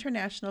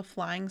International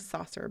Flying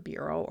Saucer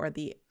Bureau, or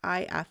the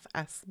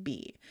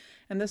IFSB.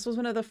 And this was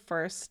one of the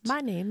first... My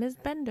name is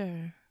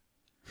Bender.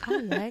 I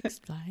like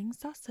flying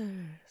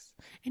saucers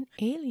and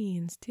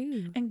aliens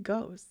too. And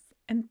ghosts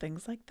and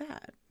things like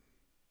that.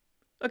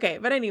 Okay,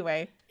 but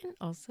anyway. And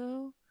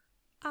also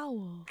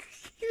owls.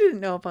 You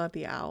didn't know about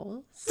the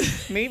owls.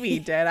 Maybe he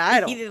did.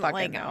 I don't He didn't fucking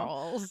like know.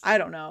 owls. I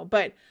don't know.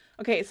 But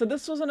okay, so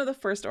this was one of the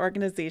first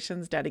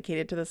organizations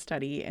dedicated to the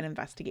study and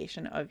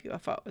investigation of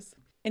UFOs.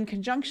 In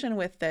conjunction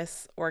with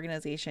this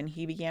organization,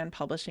 he began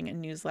publishing a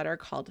newsletter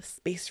called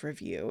Space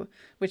Review,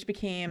 which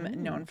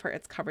became known for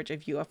its coverage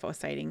of UFO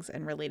sightings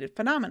and related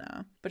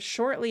phenomena. But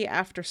shortly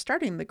after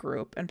starting the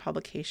group and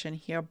publication,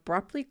 he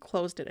abruptly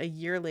closed it a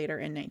year later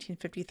in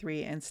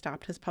 1953 and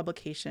stopped his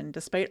publication,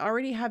 despite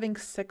already having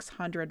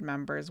 600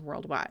 members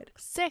worldwide.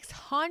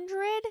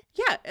 600?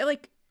 Yeah,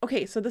 like...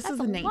 Okay, so this That's is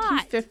the a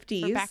lot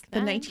 1950s. for back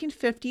then. The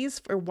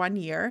 1950s for 1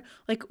 year.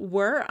 Like,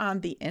 we're on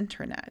the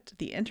internet.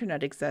 The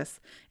internet exists,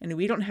 and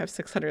we don't have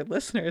 600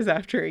 listeners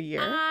after a year.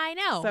 I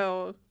know.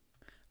 So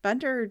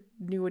Bender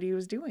knew what he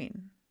was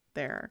doing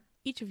there.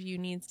 Each of you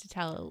needs to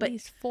tell at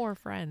least 4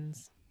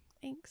 friends.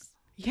 Thanks.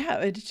 Yeah,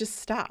 it just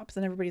stops,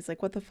 and everybody's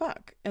like, what the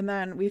fuck? And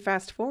then we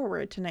fast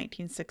forward to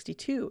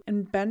 1962,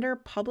 and Bender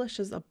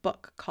publishes a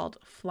book called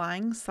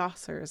Flying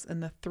Saucers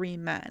and the Three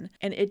Men,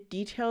 and it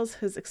details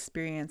his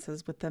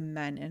experiences with the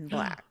Men in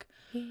Black.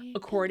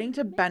 According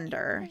to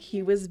Bender,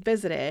 he was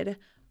visited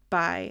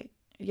by...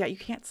 Yeah, you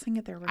can't sing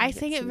it there. I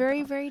sing it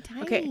very, very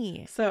tiny.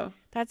 Okay, so...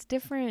 That's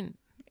different.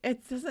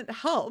 It doesn't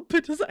help.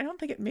 It doesn't. I don't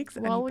think it makes it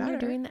any better. Well, when you're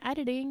doing the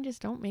editing,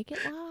 just don't make it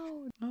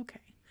loud. Okay.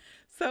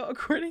 So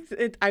according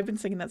to it, I've been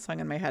singing that song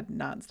in my head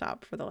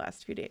nonstop for the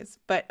last few days.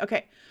 But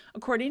okay,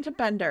 according to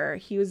Bender,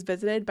 he was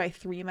visited by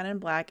 3 men in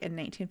black in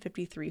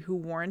 1953 who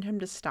warned him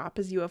to stop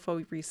his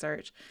UFO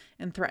research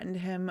and threatened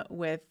him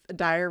with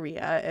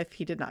diarrhea if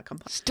he did not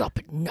comply. Stop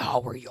it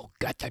now or you'll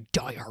get the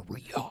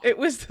diarrhea.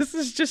 This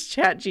is just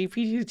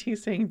ChatGPT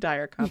saying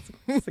dire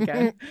consequences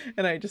again.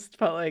 And I just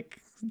felt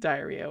like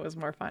diarrhea was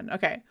more fun.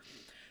 Okay.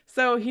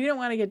 So he didn't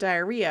want to get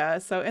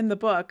diarrhea. So in the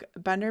book,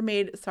 Bender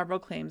made several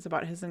claims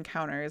about his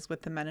encounters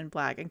with the Men in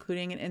Black,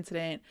 including an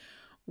incident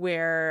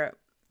where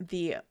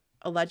the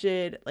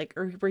alleged, like,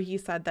 or where he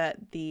said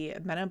that the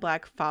Men in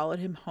Black followed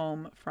him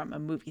home from a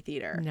movie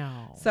theater.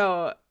 No.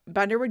 So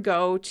Bender would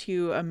go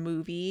to a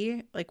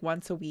movie like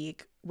once a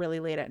week, really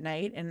late at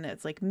night, and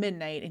it's like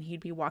midnight, and he'd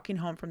be walking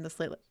home from this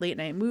late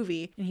night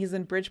movie, and he's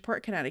in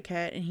Bridgeport,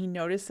 Connecticut, and he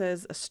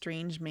notices a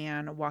strange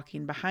man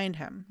walking behind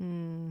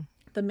him.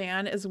 The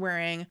man is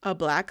wearing a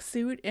black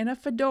suit and a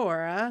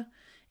fedora,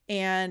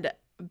 and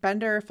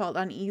Bender felt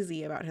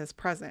uneasy about his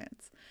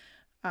presence.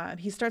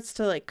 He starts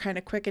to like kind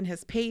of quicken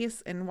his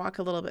pace and walk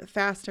a little bit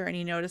faster, and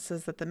he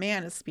notices that the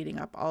man is speeding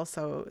up,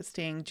 also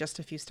staying just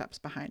a few steps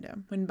behind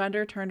him. When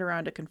Bender turned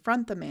around to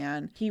confront the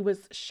man, he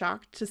was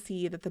shocked to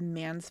see that the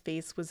man's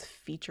face was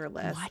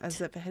featureless, as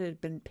if it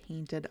had been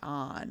painted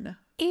on.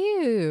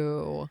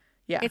 Ew.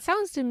 Yeah. It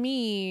sounds to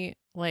me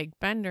like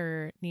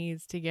Bender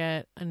needs to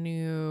get a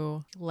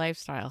new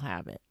lifestyle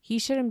habit. He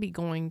shouldn't be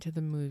going to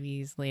the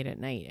movies late at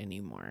night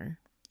anymore.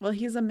 Well,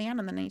 he's a man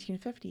in the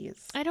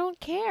 1950s. I don't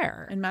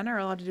care. And men are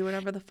allowed to do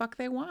whatever the fuck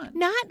they want.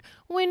 Not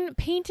when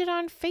painted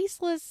on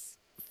faceless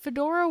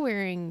fedora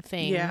wearing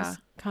things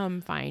come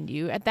find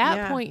you. At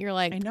that point, you're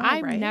like,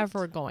 I'm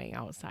never going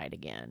outside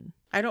again.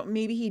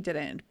 Maybe he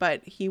didn't,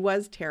 but he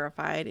was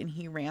terrified and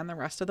he ran the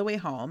rest of the way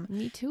home.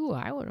 Me too.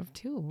 I would have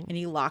too. And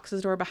he locks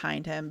his door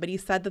behind him, but he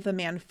said that the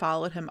man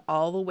followed him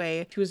all the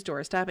way to his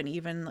doorstep and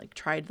even like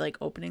tried like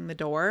opening the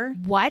door.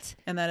 What?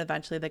 And then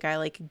eventually the guy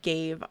like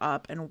gave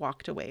up and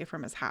walked away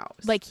from his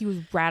house. Like he was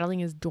rattling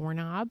his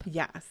doorknob?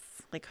 Yes.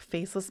 Like a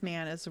faceless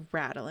man is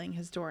rattling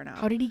his doorknob.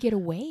 How did he get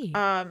away?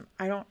 I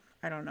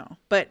don't know.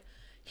 But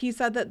he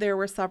said that there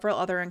were several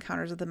other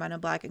encounters with the Men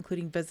in Black,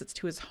 including visits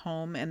to his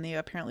home, and they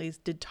apparently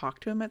did talk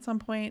to him at some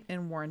point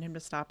and warned him to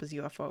stop his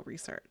UFO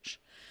research.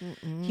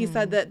 He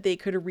said that they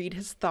could read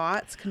his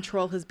thoughts,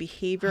 control his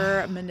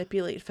behavior,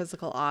 manipulate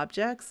physical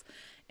objects,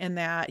 and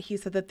that he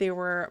said that they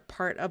were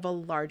part of a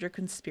larger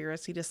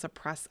conspiracy to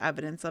suppress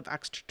evidence of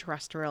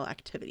extraterrestrial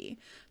activity.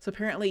 So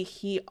apparently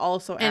he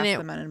also asked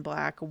the Men in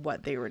Black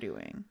what they were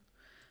doing.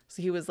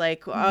 So he was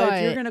like,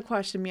 if you're going to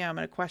question me, I'm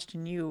going to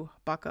question you,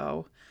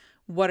 bucko.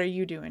 What are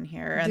you doing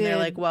here? And they're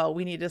like, well,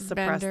 we need to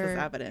suppress this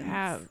evidence.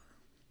 Have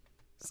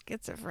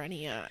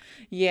schizophrenia.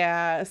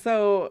 Yeah.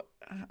 So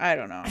I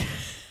don't know.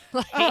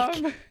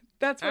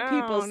 That's what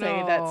people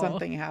say, that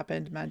something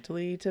happened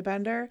mentally to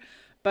Bender.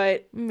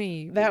 But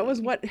that was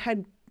what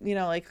had,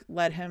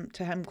 led him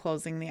to him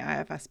closing the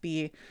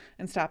IFSB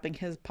and stopping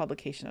his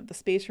publication of the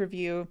Space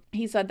Review.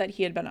 He said that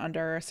he had been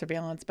under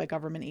surveillance by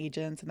government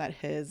agents and that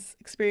his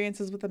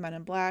experiences with the Men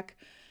in Black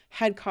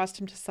had caused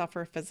him to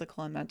suffer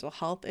physical and mental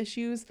health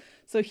issues.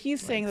 So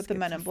he's saying that the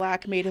Men in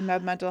Black made him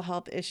have mental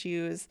health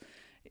issues.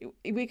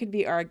 We could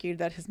be argued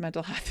that his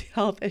mental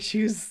health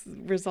issues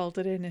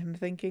resulted in him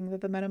thinking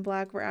that the Men in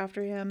Black were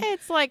after him.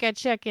 It's like a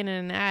chicken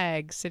and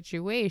egg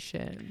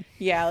situation.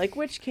 Yeah, like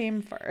which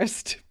came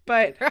first?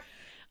 But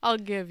I'll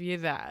give you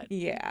that.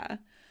 Yeah.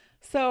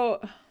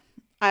 So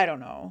I don't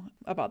know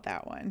about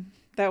that one.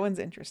 That one's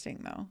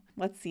interesting though.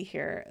 Let's see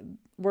here.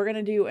 We're going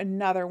to do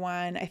another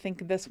one. I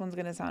think this one's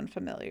going to sound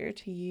familiar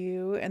to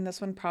you. And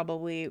this one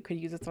probably could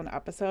use its own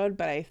episode.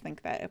 But I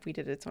think that if we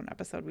did its own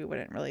episode, we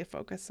wouldn't really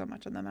focus so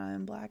much on the Men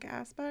in Black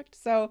aspect.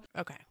 So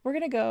we're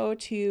going to go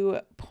to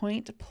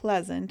Point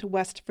Pleasant,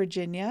 West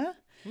Virginia.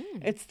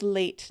 It's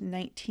late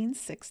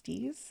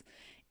 1960s.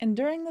 And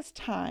during this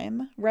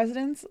time,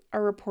 residents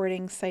are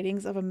reporting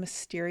sightings of a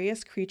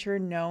mysterious creature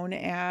known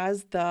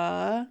as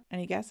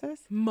any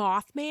guesses?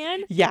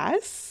 Mothman?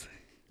 Yes.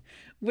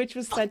 Which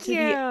was said to be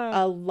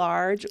a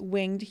large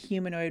winged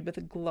humanoid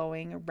with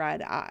glowing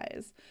red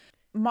eyes.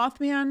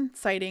 Mothman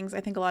sightings,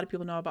 I think a lot of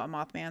people know about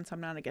Mothman, so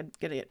I'm not going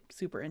to get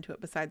super into it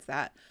besides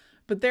that.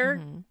 But they're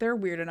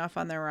weird enough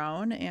on their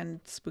own and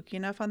spooky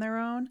enough on their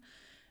own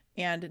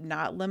and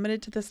not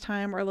limited to this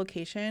time or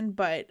location.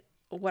 But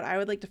what I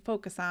would like to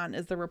focus on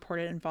is the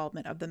reported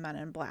involvement of the Men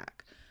in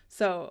Black.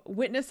 So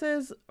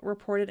witnesses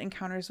reported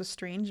encounters with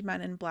strange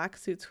men in black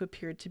suits who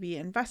appeared to be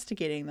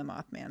investigating the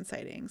Mothman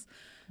sightings.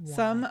 What?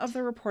 Some of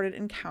the reported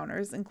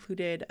encounters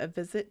included a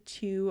visit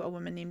to a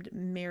woman named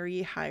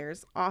Mary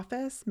Hyer's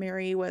office.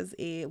 Mary was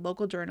a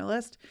local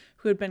journalist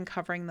who had been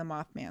covering the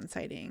Mothman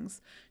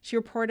sightings. She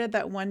reported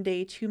that one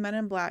day 2 men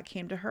in black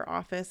came to her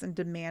office and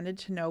demanded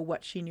to know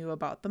what she knew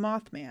about the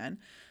Mothman.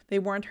 They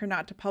warned her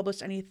not to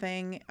publish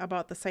anything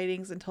about the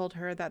sightings and told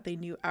her that they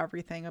knew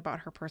everything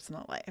about her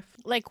personal life.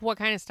 Like, what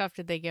kind of stuff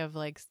did they give?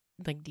 Like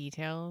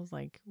details?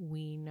 Like,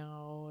 we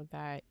know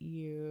that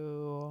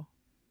you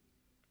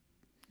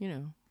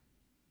know.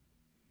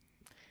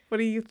 What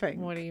do you think?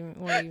 What do you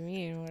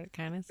mean? What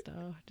kind of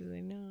stuff do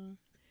they know?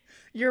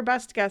 Your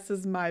best guess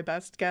is my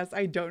best guess.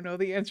 I don't know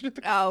the answer to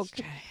the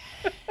question.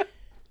 Okay.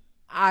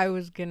 I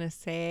was gonna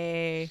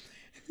say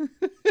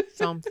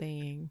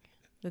something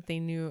that they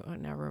knew. Oh,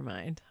 never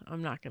mind.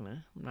 I'm not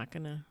gonna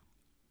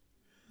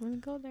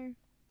go there.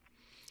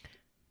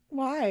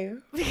 Why?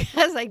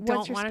 Because I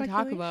don't want to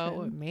talk about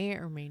what may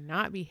or may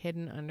not be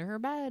hidden under her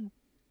bed.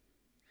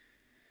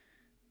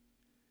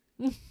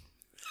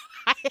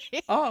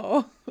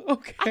 Oh,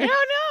 okay. I don't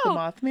know. The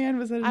Mothman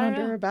was hidden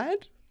under her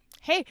bed?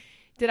 Hey,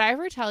 Did I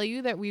ever tell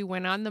you that we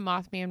went on the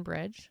Mothman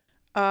Bridge?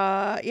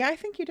 Yeah, I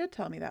think you did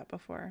tell me that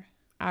before.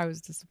 I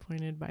was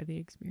disappointed by the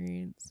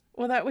experience.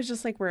 Well, that was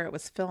just like where it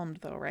was filmed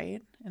though,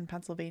 right? In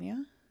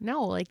Pennsylvania?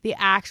 No, like the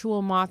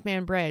actual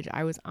Mothman Bridge.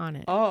 I was on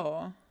it.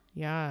 Oh.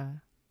 Yeah.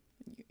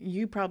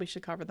 You probably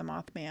should cover the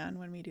Mothman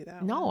when we do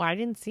that. No, one. I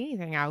didn't see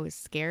anything. I was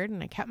scared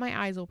and I kept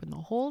my eyes open the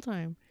whole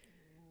time.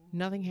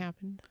 Nothing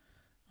happened.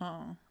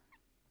 Oh.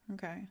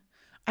 Okay.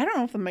 I don't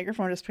know if the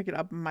microphone just picked it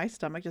up. My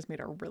stomach just made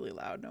a really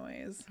loud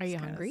noise. Are you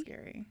It's kinda hungry?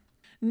 Scary.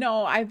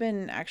 No, I've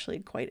been actually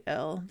quite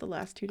ill the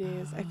last 2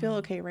 days. I feel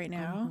okay right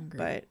now, hungry.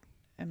 but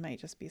it might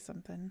just be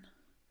something.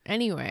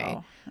 Anyway.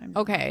 Oh, I'm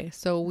Okay,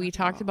 so we not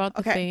talked well. about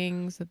the Okay.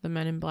 things that the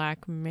men in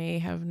black may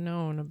have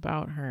known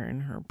about her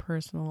in her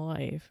personal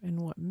life and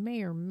what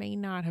may or may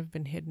not have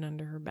been hidden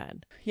under her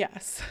bed.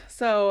 Yes.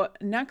 So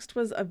next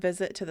was a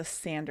visit to the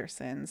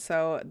Sandersons.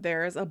 So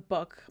there's a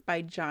book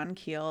by John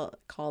Keel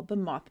called The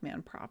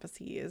Mothman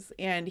Prophecies,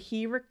 and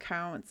he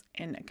recounts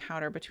an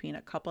encounter between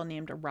a couple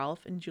named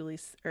Ralph and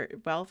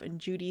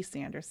Judy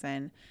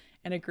Sanderson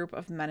and a group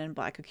of men in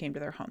black who came to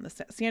their home. The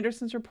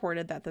Sandersons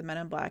reported that the men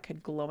in black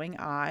had glowing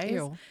eyes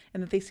Ew.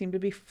 and that they seemed to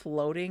be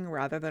floating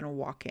rather than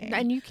walking.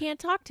 And you can't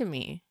talk to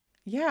me.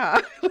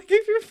 Yeah. Like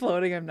if you're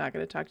floating, I'm not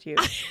going to talk to you.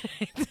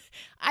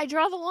 I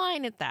draw the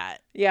line at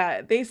that.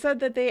 Yeah, they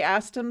said that they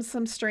asked him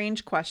some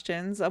strange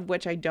questions, of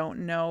which I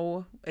don't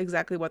know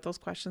exactly what those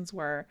questions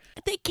were.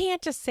 They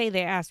can't just say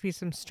they asked me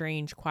some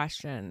strange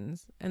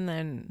questions and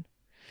then,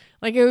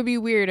 like, it would be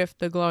weird if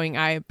the glowing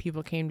eye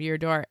people came to your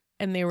door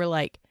and they were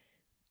like,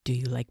 "Do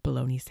you like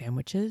bologna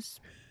sandwiches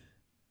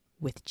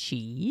with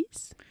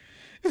cheese?"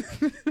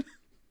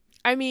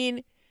 I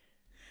mean,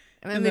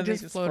 and then they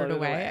just floated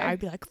away. I'd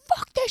be like,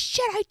 "Fuck this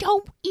shit! I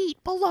don't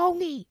eat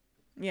bologna."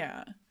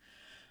 Yeah.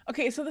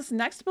 Okay, so this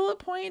next bullet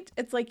point,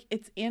 it's like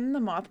it's in the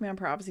Mothman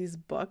Prophecies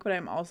book, but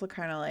I'm also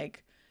kind of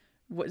like,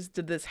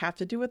 did this have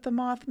to do with the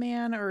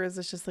Mothman, or is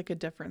this just like a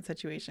different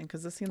situation?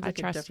 Because this seems like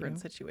a different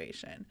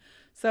situation.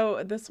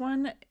 So this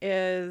one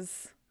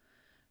is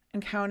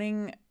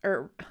recounting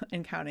an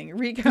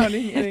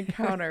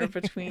encounter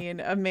between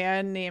a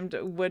man named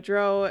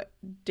Woodrow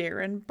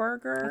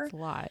Derenberger That's a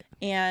lot.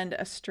 and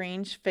a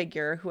strange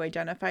figure who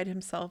identified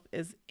himself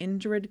as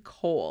Indrid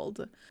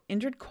Cold.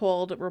 Indrid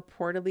Cold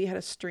reportedly had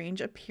a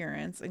strange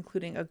appearance,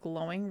 including a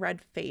glowing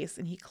red face,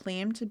 and he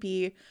claimed to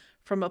be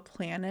from a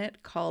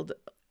planet called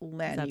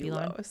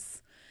Lanulos.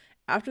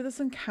 After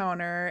this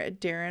encounter,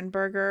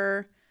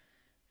 Derenberger,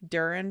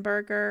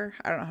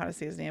 I don't know how to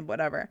say his name,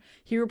 whatever.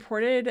 He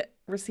reported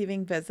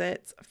receiving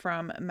visits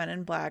from men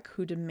in black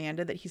who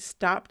demanded that he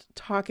stopped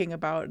talking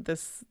about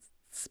this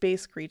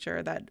space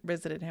creature that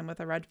visited him with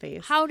a red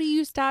face. How do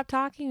you stop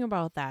talking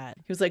about that?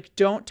 He was like,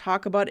 "Don't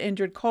talk about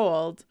Indrid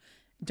Cold.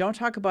 Don't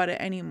talk about it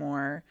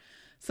anymore."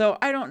 So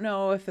I don't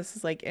know if this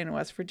is like in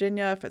West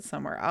Virginia, if it's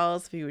somewhere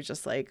else, if he was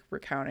just like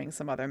recounting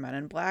some other men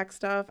in black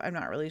stuff. I'm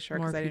not really sure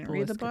because I didn't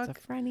read the book.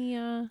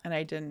 Schizophrenia. And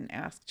I didn't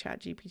ask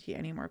ChatGPT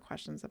any more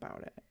questions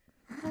about it.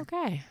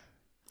 Okay.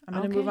 I'm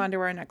going to move on to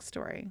our next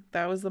story.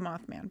 That was the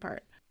Mothman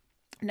part.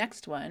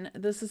 Next one,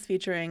 this is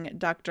featuring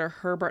Dr.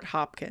 Herbert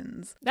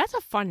Hopkins. That's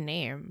a fun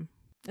name.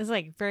 It's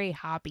like very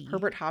hoppy.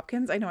 Herbert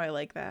Hopkins? I know, I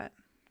like that.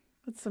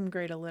 That's some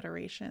great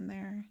alliteration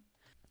there.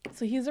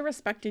 So he's a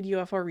respected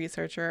UFO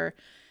researcher,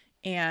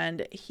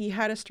 and he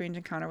had a strange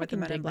encounter with the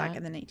men in black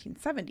in the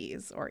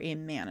 1970s, or a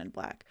man in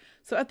black.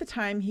 So at the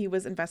time, he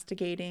was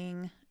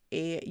investigating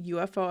a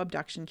UFO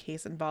abduction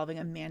case involving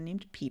a man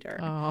named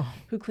Peter,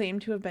 who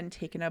claimed to have been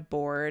taken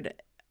aboard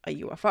a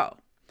UFO,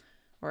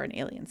 or an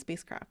alien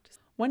spacecraft.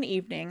 One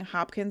evening,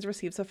 Hopkins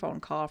receives a phone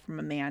call from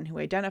a man who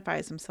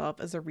identifies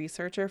himself as a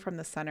researcher from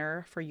the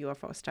Center for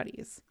UFO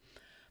Studies.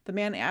 The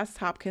man asks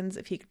Hopkins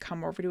if he could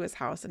come over to his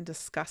house and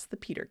discuss the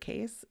Peter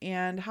case,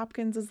 and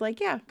Hopkins is like,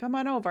 "Yeah, come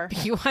on over."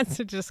 He wants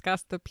to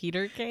discuss the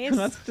Peter case? He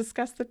wants to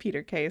discuss the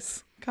Peter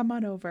case. Come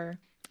on over.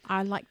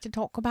 I'd like to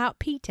talk about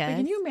Peter. Like,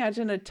 can you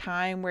imagine a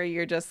time where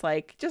you're just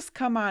like, "Just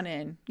come on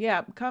in.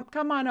 Yeah,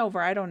 come on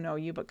over. I don't know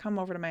you, but come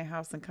over to my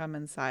house and come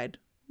inside."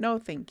 No,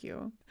 thank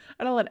you.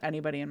 I don't let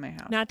anybody in my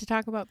house. Not to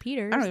talk about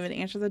Peter. I don't even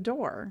answer the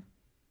door.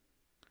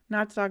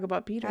 Not to talk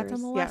about Peters. That's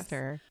a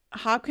molester.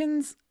 Yes.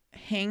 Hopkins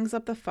hangs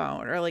up the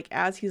phone, or like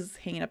as he's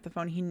hanging up the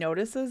phone, he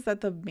notices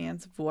that the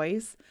man's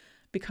voice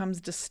becomes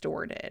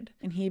distorted,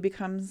 and he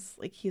becomes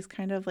like, he's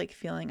kind of like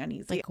feeling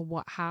uneasy. Like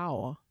what?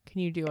 How?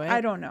 Can you do it? I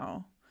don't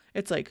know.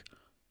 It's like,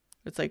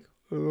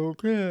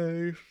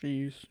 "Okay,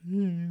 see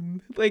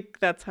soon." Like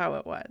that's how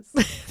it was.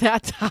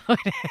 That's how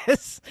it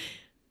is.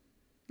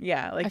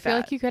 Yeah, like I feel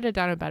like you could have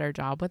done a better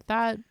job with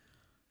that.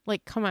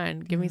 Like, come on,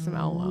 give me some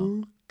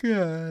Elmo.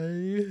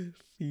 Okay,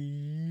 see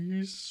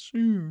you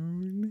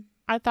soon.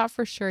 I thought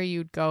for sure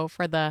you'd go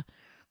for the,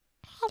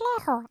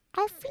 "Hello,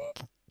 I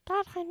think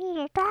that I need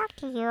to talk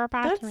to you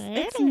about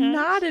It's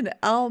not an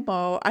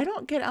Elmo. I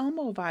don't get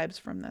Elmo vibes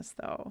from this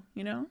though,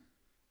 you know?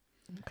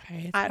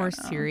 Okay, it's I more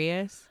don't know.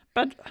 serious.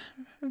 But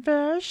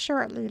very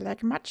shortly,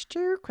 like much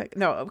too quick.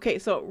 No, okay,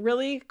 so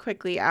really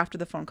quickly after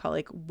the phone call,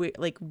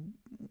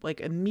 like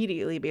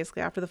immediately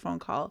basically after the phone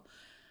call,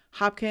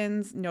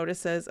 Hopkins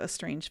notices a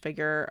strange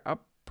figure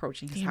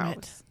approaching his Damn house.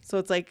 it. So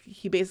it's like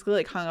he basically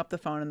like hung up the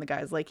phone and the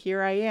guy's like,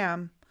 here I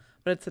am.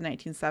 But it's the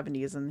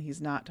 1970s and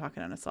he's not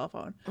talking on a cell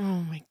phone. Oh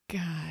my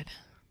God.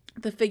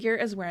 The figure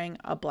is wearing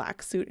a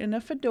black suit and a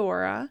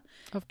fedora.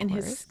 Of and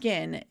course. his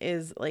skin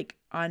is like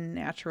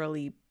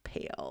unnaturally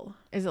pale.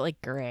 Is it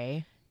like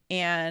gray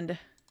And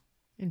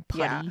and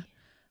yeah. putty?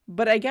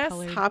 But I guess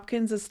Colored.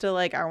 Hopkins is still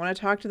like, I want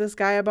to talk to this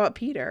guy about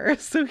Peter.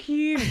 So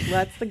he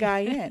lets the guy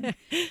in.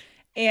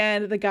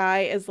 And the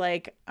guy is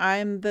like,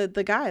 I'm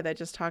the guy that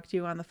just talked to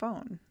you on the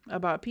phone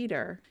about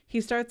Peter.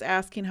 He starts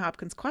asking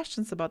Hopkins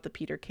questions about the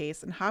Peter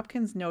case, and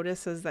Hopkins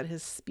notices that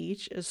his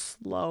speech is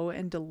slow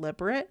and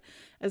deliberate,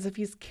 as if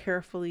he's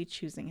carefully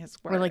choosing his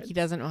words. Or like he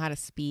doesn't know how to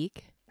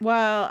speak.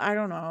 Well, I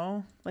don't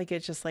know. Like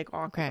it's just like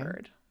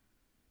awkward.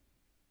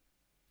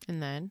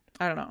 And then?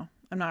 I don't know.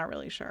 I'm not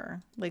really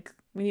sure. Like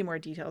we need more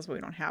details, but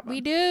we don't have them. We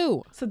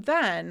do. So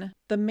then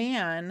the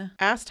man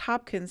asked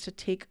Hopkins to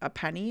take a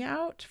penny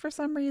out for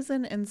some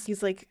reason. And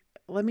he's like,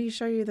 let me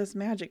show you this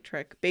magic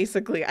trick.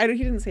 Basically, he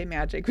didn't say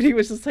magic, but he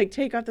was just like,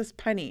 take out this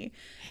penny.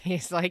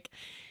 He's like,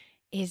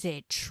 is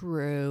it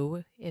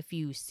true if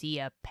you see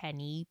a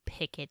penny,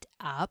 pick it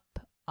up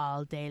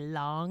all day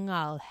long?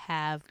 I'll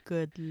have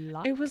good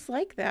luck. It was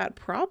like that,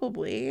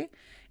 probably.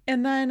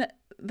 And then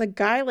the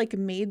guy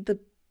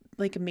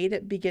made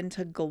it begin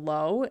to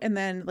glow and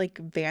then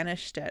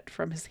vanished it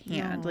from his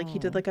hand. Like he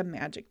did a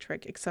magic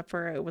trick, except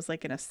for it was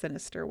in a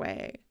sinister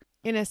way.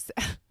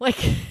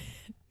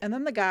 And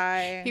then the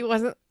guy, he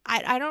wasn't,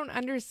 I don't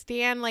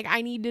understand.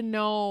 I need to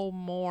know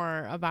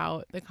more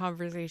about the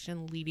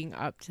conversation leading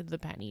up to the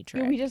penny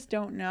trick. we just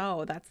don't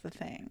know. That's the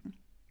thing.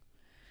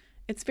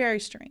 It's very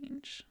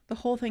strange. The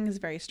whole thing is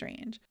very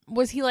strange.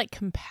 Was he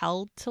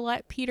compelled to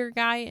let Peter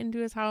guy into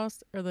his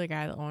house, or the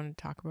guy that wanted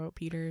to talk about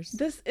Peter's?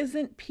 This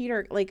isn't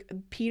Peter.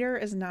 Peter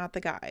is not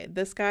the guy.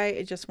 This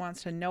guy just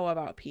wants to know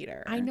about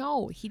Peter. I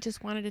know. He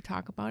just wanted to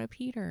talk about a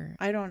Peter.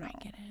 I don't know.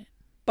 I get it.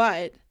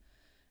 But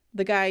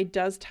the guy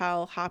does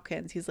tell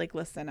Hopkins, he's like,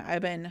 listen,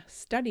 I've been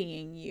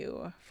studying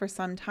you for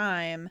some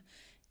time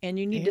and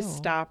you need to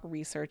stop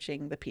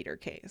researching the Peter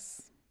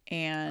case.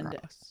 And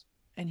Gross.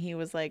 And he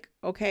was like,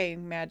 okay,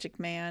 magic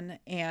man.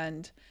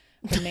 And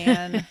the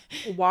man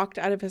walked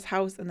out of his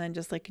house and then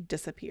just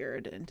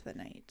disappeared into the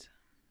night.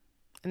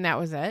 And that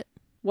was it?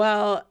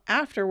 Well,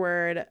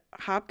 afterward,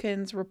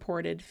 Hopkins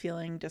reported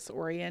feeling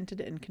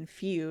disoriented and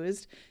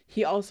confused.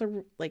 He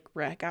also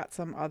got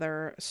some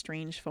other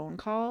strange phone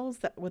calls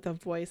with a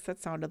voice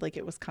that sounded like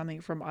it was coming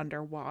from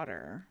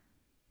underwater.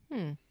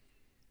 But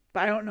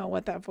I don't know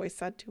what that voice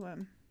said to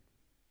him.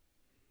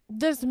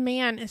 This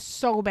man is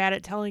so bad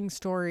at telling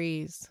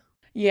stories.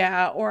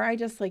 Yeah, or I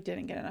just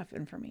didn't get enough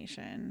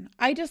information.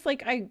 I just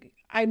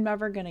I'm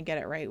never gonna get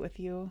it right with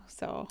you.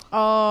 So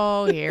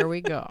oh, here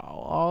we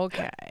go.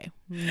 Okay,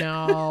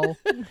 no,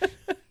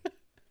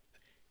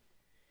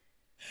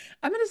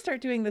 I'm gonna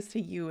start doing this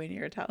to you when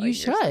you're telling you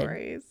your should.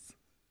 stories.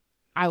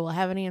 I will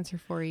have an answer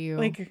for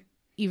you,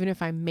 even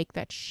if I make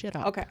that shit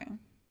up.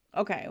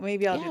 Okay,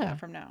 maybe I'll do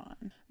that from now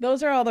on.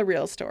 Those are all the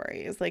real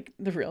stories, the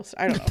real.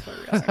 I don't know if they're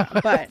real or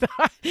not, but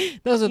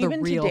those are the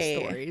real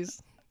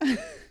stories.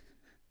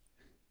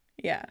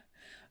 Yeah.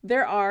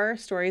 There are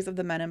stories of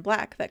the Men in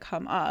Black that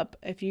come up.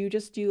 If you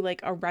just do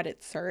a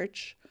Reddit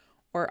search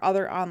or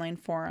other online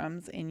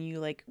forums and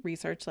you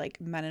research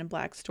Men in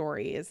Black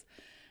stories,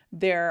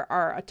 there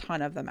are a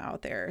ton of them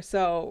out there.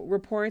 So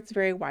reports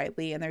vary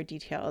widely in their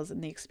details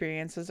and the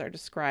experiences are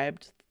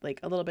described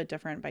a little bit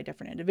different by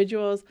different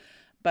individuals.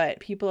 But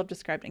people have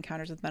described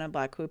encounters with Men in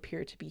Black who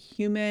appear to be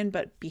human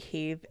but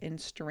behave in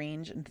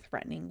strange and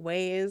threatening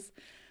ways.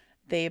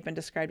 They've been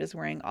described as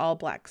wearing all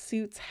black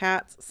suits,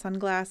 hats,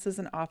 sunglasses,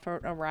 and often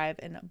arrive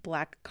in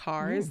black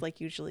cars,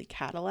 usually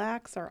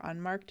Cadillacs or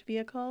unmarked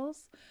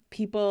vehicles.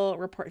 People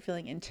report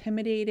feeling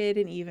intimidated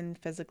and even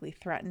physically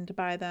threatened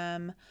by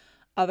them.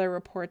 Other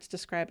reports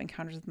describe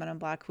encounters with Men in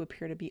Black who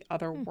appear to be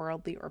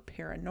otherworldly or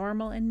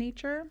paranormal in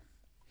nature.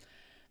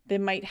 They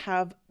might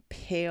have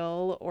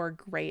pale or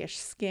grayish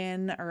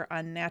skin or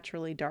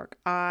unnaturally dark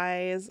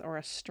eyes or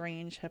a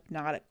strange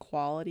hypnotic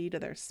quality to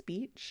their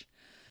speech.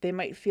 They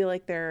might feel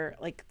like they're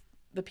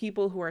the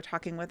people who are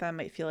talking with them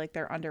might feel like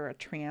they're under a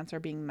trance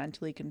or being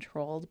mentally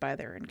controlled by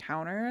their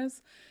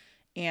encounters.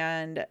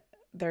 And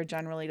they're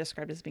generally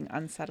described as being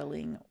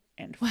unsettling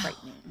and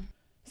frightening.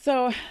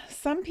 So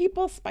some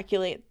people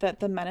speculate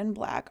that the Men in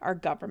Black are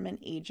government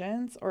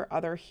agents or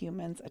other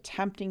humans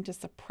attempting to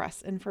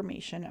suppress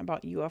information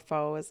about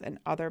UFOs and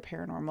other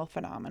paranormal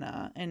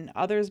phenomena. And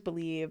others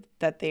believe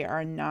that they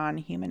are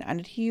non-human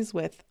entities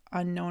with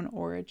unknown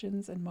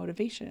origins and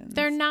motivations.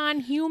 They're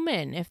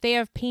non-human. If they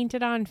have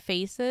painted on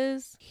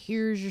faces,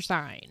 here's your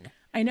sign.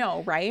 I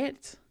know,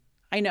 right?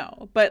 I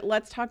know. But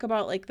let's talk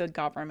about the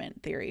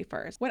government theory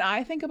first. When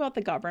I think about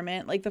the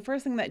government, the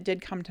first thing that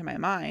did come to my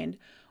mind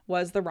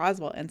was the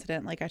Roswell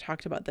incident. I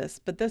talked about this,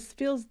 but this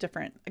feels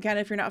different. Again,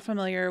 if you're not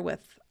familiar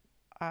with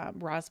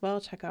Roswell,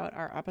 check out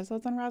our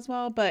episodes on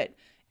Roswell. But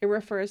It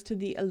refers to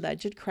the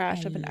alleged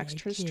crash of an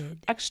Alleged.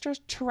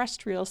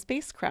 extraterrestrial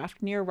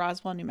spacecraft near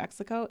Roswell, New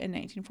Mexico in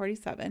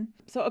 1947.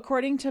 So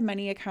according to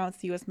many accounts,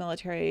 the U.S.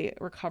 military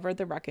recovered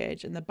the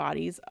wreckage and the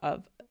bodies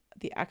of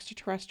the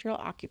extraterrestrial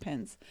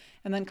occupants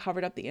and then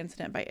covered up the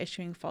incident by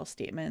issuing false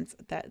statements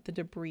that the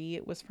debris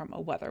was from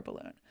a weather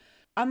balloon.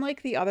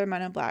 Unlike the other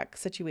Men in Black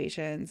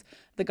situations,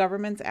 the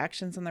government's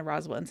actions in the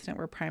Roswell incident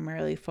were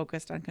primarily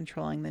focused on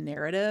controlling the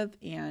narrative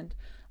and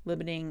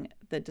limiting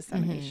the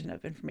dissemination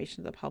of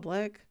information to the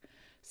public.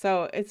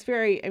 So it's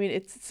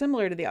it's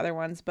similar to the other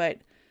ones,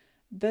 but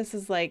this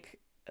is like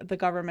the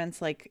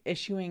government's like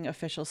issuing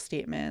official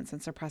statements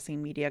and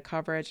suppressing media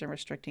coverage and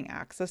restricting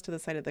access to the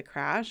site of the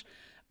crash.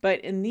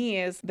 But in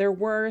these, there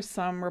were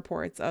some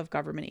reports of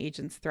government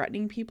agents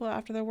threatening people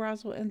after the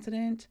Roswell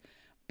incident,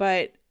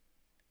 but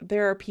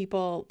there are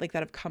people like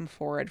that have come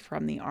forward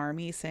from the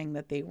army saying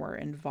that they were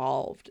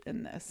involved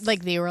in this.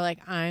 Like they were like,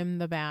 I'm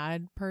the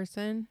bad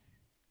person.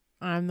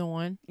 I'm the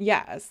one.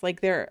 Yes,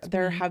 like there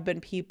have been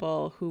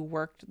people who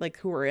worked, like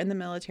who were in the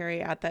military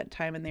at that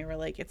time, and they were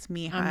like, "It's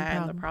me,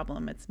 I'm the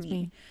problem. It's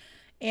me."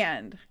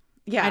 And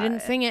yeah, I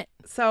didn't sing it.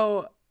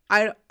 So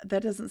that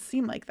doesn't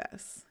seem like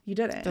this. You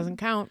didn't. It doesn't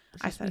count.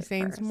 It's I just said me it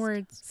saying first. some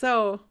words.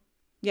 So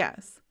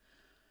yes.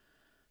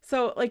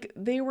 So like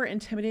they were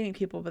intimidating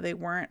people, but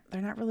they're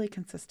not really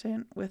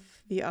consistent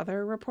with the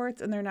other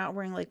reports, and they're not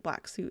wearing like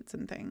black suits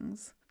and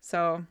things.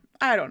 So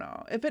I don't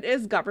know. If it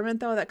is government,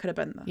 though, that could have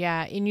been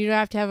Yeah, and you'd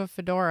have to have a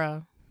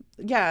fedora.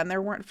 Yeah, and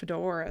there weren't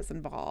fedoras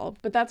involved.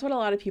 But that's what a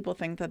lot of people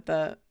think that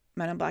the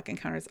Men in Black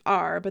encounters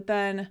are. But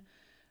then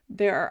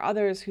there are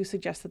others who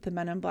suggest that the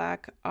Men in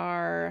Black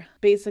are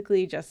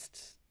basically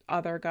just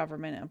other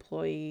government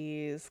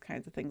employees,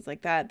 kinds of things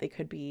like that. They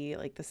could be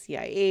like the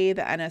CIA,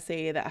 the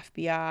NSA, the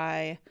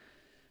FBI,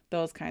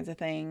 those kinds of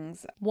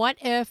things. What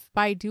if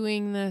by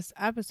doing this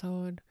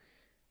episode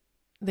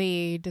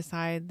they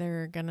decide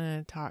they're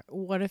gonna talk?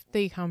 What if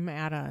they come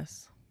at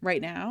us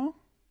Right now?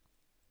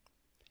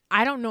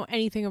 I don't know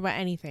anything about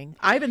anything,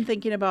 I've been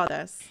thinking about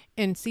this.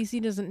 and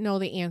CiCi doesn't know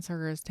the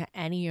answers to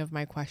any of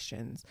my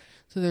questions,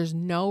 so there's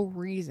no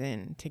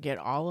reason to get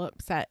all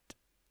upset,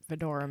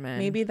 Fedora Man.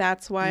 Maybe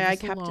that's why leave I us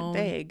kept alone. it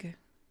vague.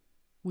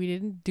 We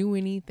didn't do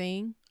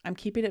anything. I'm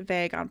keeping it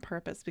vague on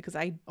purpose because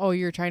Oh,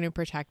 you're trying to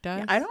protect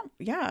us?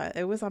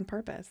 it was on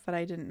purpose that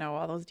I didn't know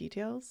all those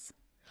details.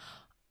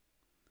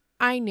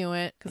 I knew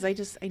it. Because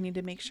I need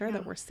to make sure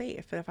that we're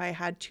safe. And if I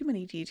had too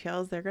many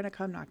details, they're going to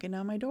come knocking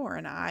on my door,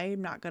 and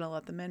I'm not going to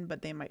let them in,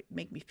 but they might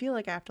make me feel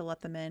like I have to let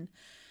them in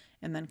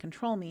and then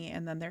control me.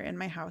 And then they're in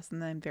my house,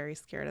 and then I'm very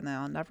scared, and then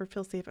I'll never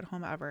feel safe at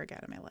home ever again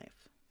in my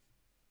life.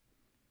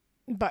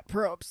 Butt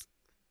probes.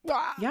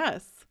 Ah!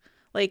 Yes.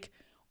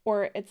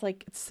 Or it's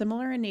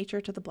similar in nature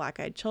to the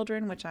black-eyed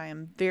children, which I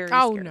am very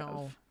Oh, scared no.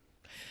 of.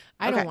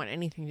 I Okay. don't want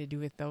anything to do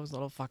with those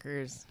little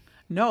fuckers.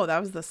 No, that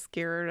was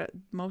the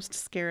most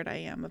scared I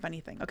am of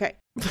anything. Okay.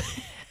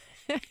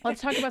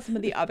 Let's talk about some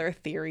of the other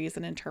theories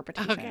and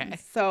interpretations. Okay.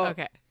 So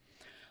Okay.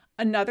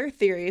 another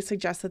theory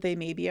suggests that they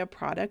may be a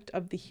product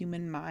of the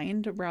human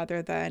mind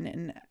rather than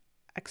an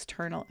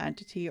external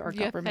entity or You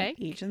government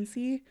think?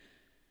 agency.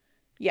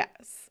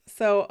 Yes.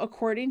 So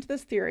according to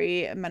this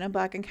theory, Men in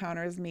Black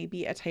encounters may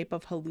be a type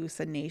of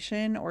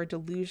hallucination or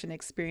delusion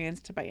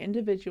experienced by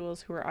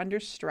individuals who are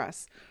under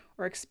stress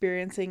or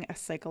experiencing a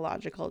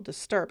psychological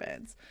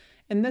disturbance.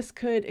 And this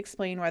could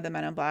explain why the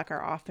Men in Black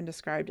are often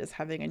described as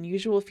having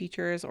unusual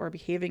features or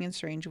behaving in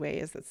strange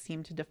ways that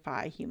seem to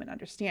defy human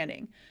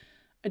understanding.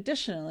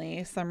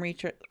 Additionally, some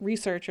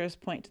researchers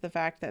point to the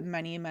fact that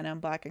many Men in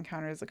Black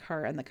encounters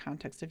occur in the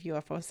context of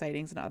UFO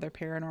sightings and other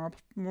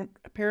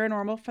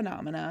paranormal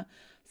phenomena,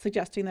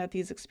 suggesting that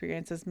these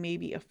experiences may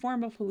be a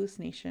form of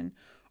hallucination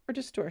or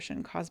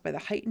distortion caused by the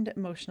heightened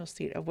emotional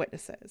state of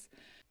witnesses.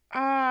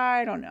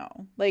 I don't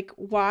know.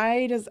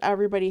 Why does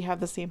everybody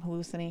have the same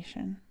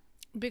hallucination?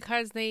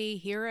 Because they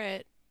hear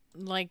it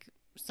like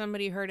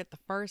somebody heard it the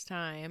first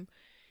time,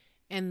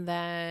 and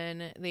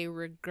then they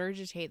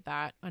regurgitate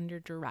that under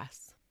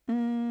duress.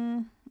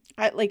 In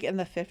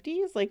the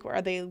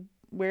 50s?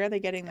 Where are they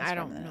getting this I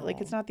from? don't know.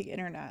 It's not the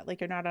internet.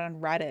 You're not on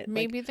Reddit.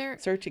 Maybe they're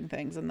searching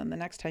things, and then the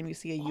next time you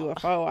see a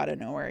UFO out of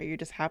nowhere, you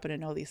just happen to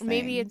know these things.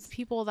 Maybe it's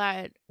people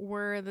that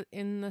were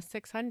in the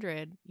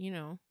 600,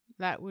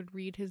 that would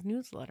read his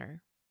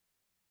newsletter.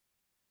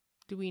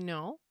 Do we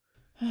know?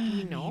 Do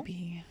we know?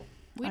 Maybe.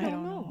 We I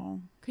don't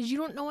know. Because you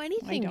don't know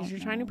anything. Because you're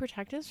trying to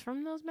protect us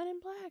from those Men in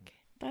Black.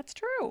 That's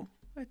true.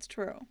 It's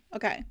true.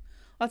 Okay.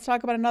 Let's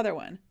talk about another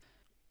one.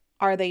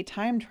 Are they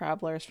time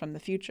travelers from the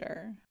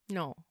future?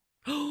 No.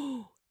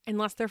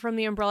 Unless they're from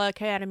the Umbrella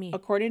Academy.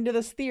 According to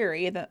this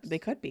theory, that they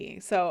could be.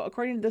 So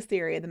according to this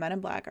theory, the Men in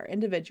Black are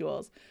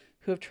individuals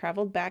who have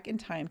traveled back in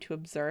time to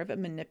observe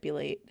and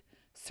manipulate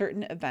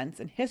certain events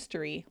in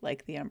history,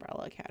 like the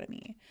Umbrella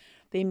Academy.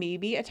 They may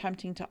be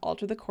attempting to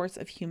alter the course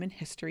of human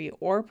history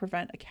or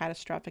prevent a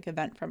catastrophic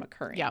event from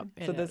occurring. Yeah,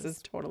 so this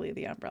is totally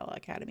the Umbrella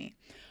Academy.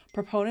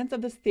 Proponents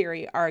of this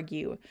theory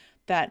argue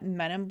that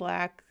Men in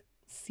Black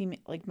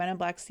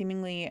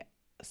seemingly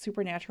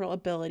supernatural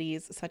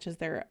abilities, such as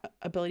their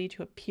ability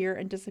to appear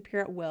and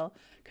disappear at will,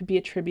 could be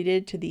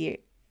attributed to the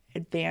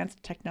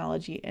advanced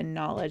technology and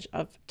knowledge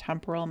of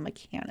temporal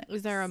mechanics.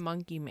 Is there a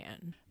monkey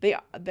man?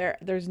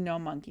 There's no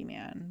monkey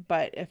man,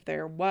 but if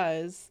there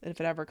was, if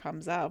it ever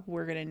comes up,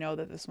 we're going to know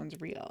that this one's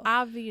real.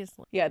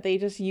 Obviously. Yeah, they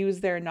just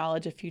use their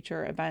knowledge of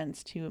future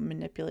events to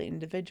manipulate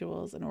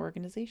individuals and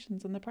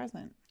organizations in the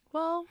present.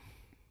 Well,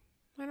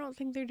 I don't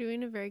think they're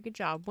doing a very good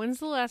job. When's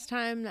the last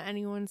time that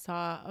anyone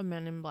saw a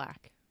man in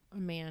black? A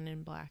man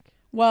in black.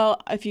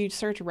 Well, if you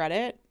search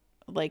Reddit,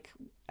 like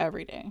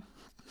every day.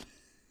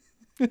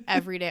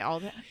 Every day, all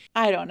day?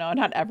 I don't know,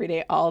 not every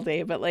day, all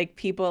day, but like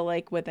people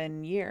like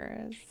within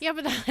years. Yeah,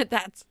 but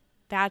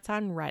that's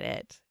on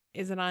Reddit.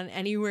 Is it on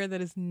anywhere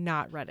that is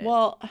not Reddit?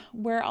 Well,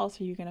 where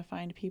else are you going to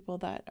find people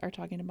that are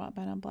talking about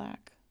Men in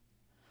Black?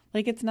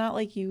 Like, it's not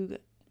like you...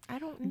 I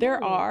don't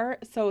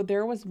know.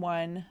 There was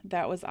one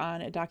that was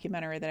on a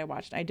documentary that I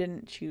watched. I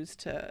didn't choose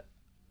to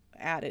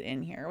add it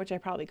in here, which I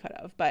probably could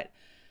have, but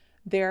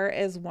there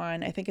is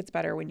one. I think it's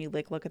better when you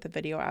like look at the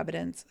video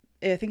evidence.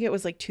 I think it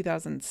was like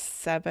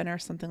 2007 or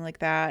something like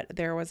that.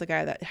 There was a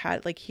guy that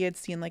had like, he had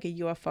seen like a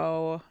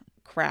UFO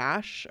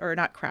crash, or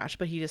not crash,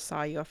 but he just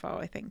saw a UFO,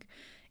 I think.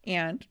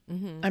 And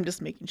I'm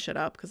just making shit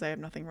up because I have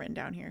nothing written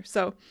down here.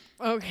 So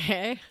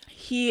okay,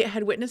 he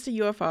had witnessed a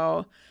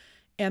UFO,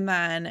 and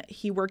then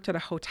he worked at a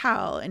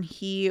hotel, and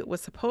he was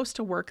supposed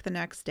to work the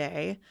next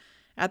day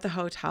at the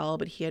hotel,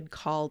 but he had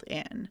called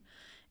in,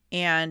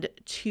 and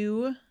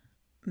 2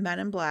 men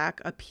in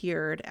black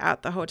appeared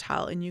at the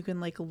hotel, and you can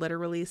like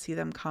literally see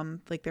them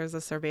come. Like there's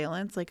a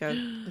surveillance, like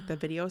the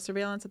video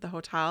surveillance at the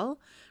hotel,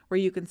 where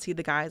you can see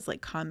the guys like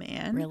come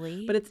in.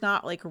 Really? But it's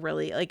not like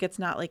really, like it's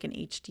not like an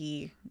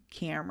HD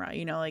camera,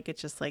 you know, like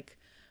it's just like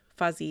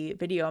fuzzy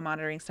video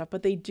monitoring stuff.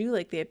 But they do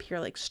like, they appear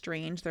like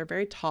strange. They're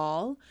very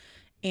tall,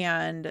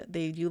 and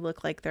they do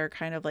look like they're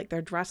kind of like,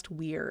 they're dressed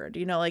weird,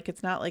 you know, like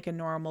it's not like a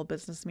normal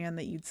businessman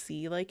that you'd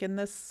see like in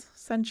this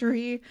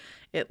century.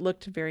 It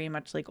looked very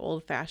much like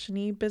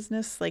old-fashioned-y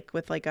business, like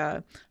with like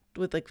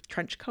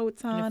trench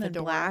coats on and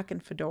black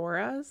and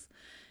fedoras.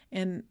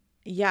 And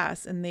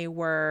yes, and they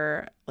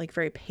were like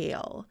very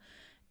pale.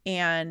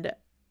 And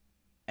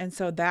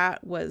so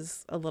that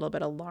was a little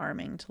bit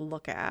alarming to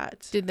look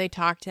at. Did they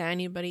talk to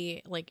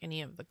anybody, like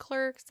any of the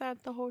clerks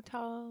at the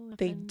hotel?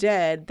 They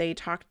did. They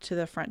talked to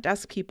the front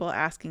desk people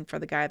asking for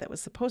the guy that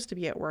was supposed to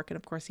be at work. And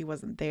of course he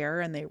wasn't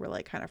there, and they were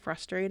like kind of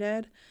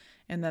frustrated.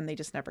 And then they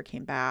just never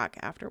came back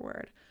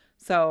afterward.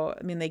 So,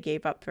 I mean, they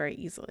gave up very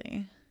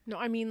easily. No,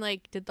 I mean,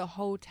 like, did the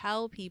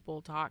hotel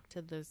people talk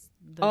to this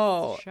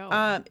show?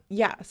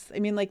 Yes. I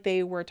mean, like,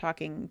 they were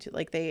talking to,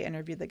 like, they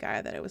interviewed the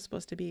guy that it was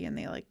supposed to be, and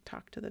they, like,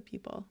 talked to the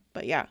people.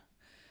 But, yeah,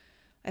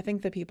 I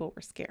think the people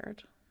were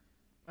scared.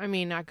 I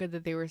mean, not good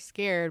that they were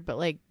scared, but,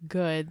 like,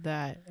 good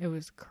that it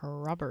was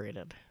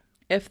corroborated.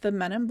 If the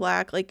Men in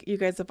Black, like, you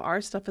guys, if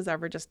our stuff is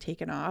ever just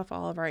taken off,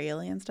 all of our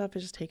alien stuff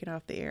is just taken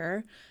off the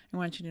air, I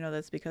want you to know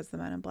that's because the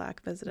Men in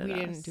Black visited us.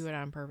 We didn't do it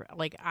on purpose.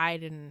 Like, I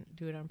didn't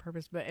do it on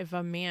purpose. But if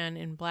a man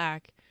in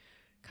black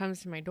comes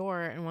to my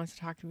door and wants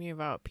to talk to me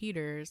about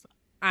Peters,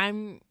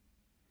 I'm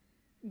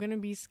going to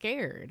be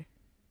scared.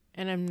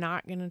 And I'm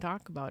not going to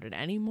talk about it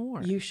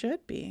anymore. You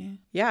should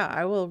be. Yeah,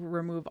 I will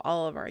remove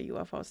all of our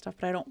UFO stuff,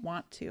 but I don't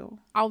want to.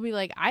 I'll be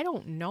like, I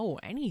don't know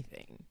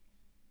anything.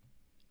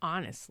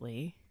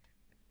 Honestly.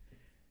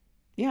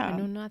 Yeah. I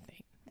know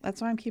nothing.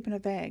 That's why I'm keeping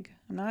it vague.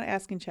 I'm not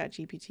asking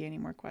ChatGPT any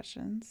more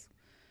questions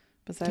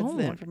besides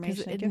the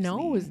information it gives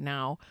knows me.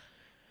 Now.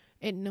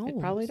 It knows. It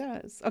probably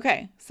does.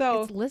 Okay,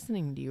 so it's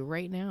listening to you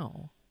right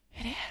now.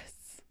 It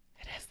is.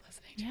 It is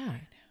listening to you right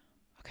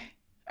now. Okay.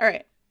 All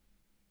right.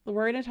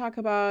 We're going to talk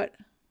about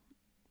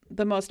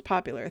the most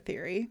popular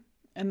theory,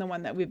 and the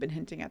one that we've been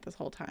hinting at this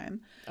whole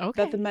time.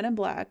 Okay. That the Men in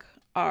Black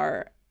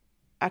are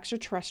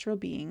extraterrestrial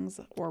beings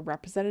or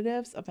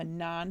representatives of a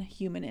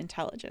non-human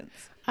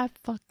intelligence. I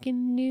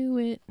fucking knew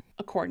it.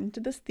 According to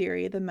this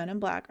theory, the Men in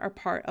Black are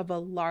part of a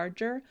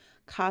larger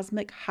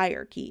cosmic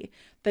hierarchy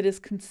that is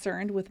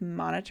concerned with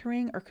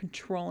monitoring or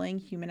controlling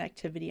human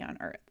activity on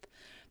Earth.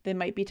 They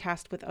might be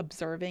tasked with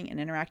observing and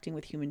interacting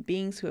with human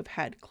beings who have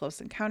had close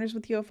encounters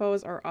with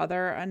UFOs or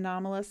other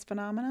anomalous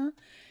phenomena,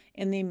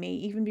 and they may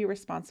even be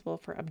responsible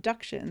for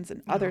abductions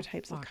and other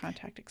types of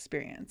contact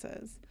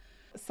experiences.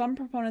 Some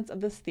proponents of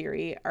this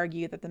theory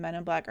argue that the Men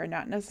in Black are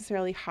not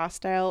necessarily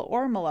hostile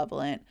or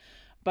malevolent,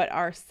 but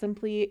are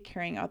simply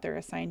carrying out their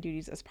assigned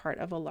duties as part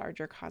of a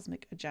larger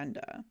cosmic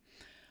agenda.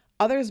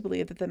 Others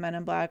believe that the Men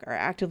in Black are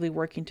actively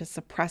working to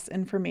suppress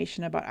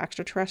information about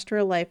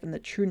extraterrestrial life and the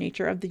true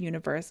nature of the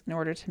universe in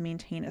order to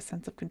maintain a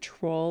sense of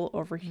control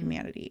over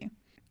humanity.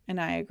 And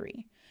I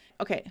agree.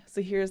 Okay,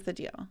 so here's the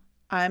deal.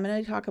 I'm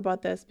going to talk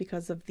about this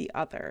because of the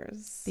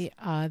others. The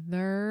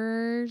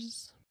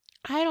others?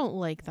 I don't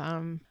like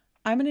them.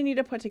 I'm going to need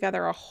to put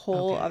together a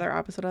whole other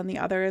episode on the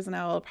others, and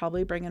I will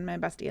probably bring in my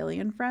best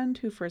alien friend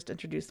who first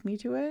introduced me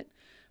to it.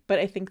 But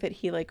I think that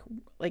he I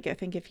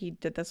think if he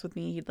did this with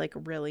me, he'd like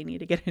really need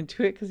to get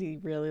into it because he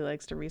really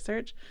likes to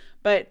research.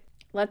 But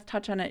Let's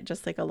touch on it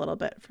just like a little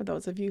bit for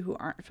those of you who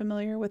aren't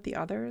familiar with the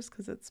others,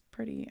 because it's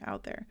pretty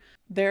out there.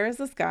 There is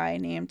this guy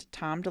named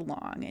Tom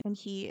DeLonge, and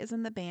he is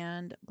in the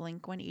band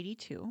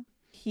Blink-182.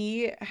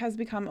 He has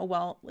become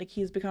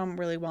he's become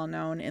really well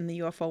known in the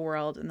UFO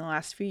world in the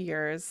last few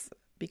years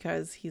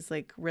because he's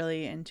like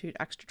really into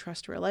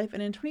extraterrestrial life.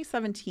 And in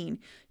 2017,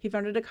 he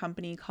founded a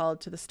company called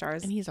To the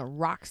Stars. And he's a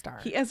rock star.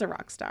 He is a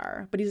rock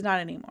star, but he's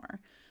not anymore.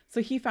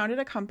 So he founded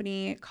a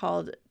company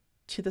called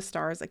To the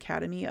Stars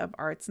Academy of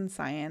Arts and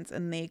Science,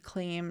 and they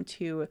claim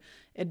to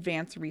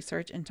advance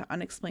research into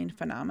unexplained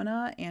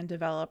phenomena and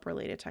develop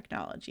related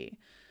technology.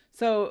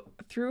 So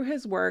through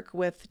his work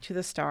with To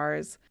the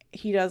Stars,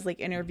 he does like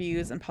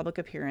interviews and public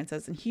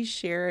appearances, and he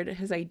shared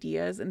his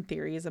ideas and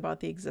theories about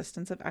the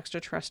existence of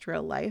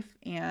extraterrestrial life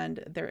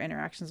and their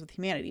interactions with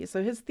humanity.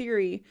 So his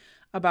theory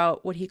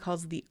about what he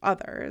calls the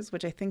others,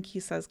 which I think he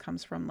says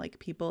comes from like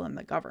people in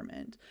the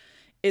government,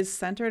 is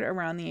centered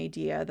around the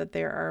idea that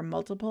there are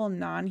multiple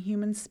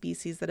non-human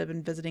species that have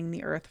been visiting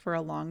the Earth for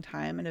a long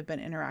time and have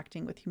been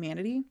interacting with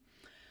humanity.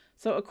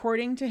 So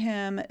according to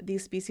him,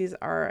 these species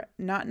are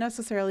not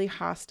necessarily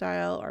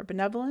hostile or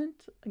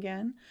benevolent,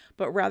 again,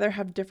 but rather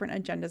have different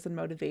agendas and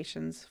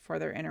motivations for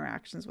their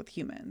interactions with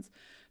humans.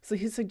 So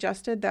he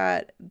suggested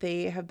that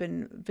they have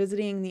been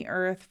visiting the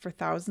Earth for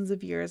thousands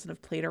of years and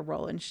have played a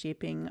role in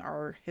shaping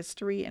our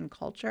history and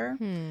culture.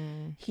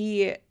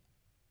 He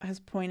has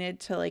pointed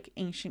to like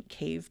ancient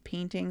cave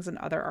paintings and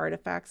other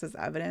artifacts as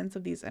evidence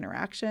of these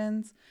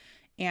interactions,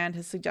 and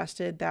has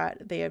suggested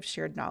that they have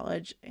shared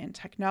knowledge and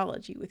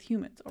technology with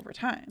humans over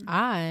time.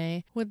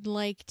 I would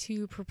like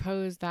to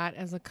propose that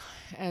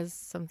as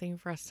something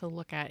for us to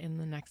look at in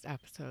the next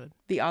episode.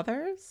 The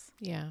others?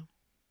 Yeah.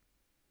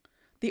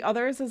 The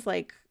others is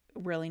like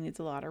really needs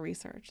a lot of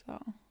research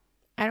though.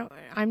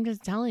 I'm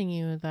just telling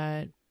you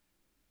that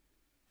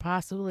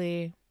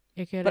possibly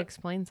it could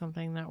explain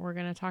something that we're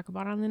going to talk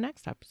about on the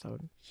next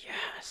episode.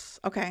 Yes.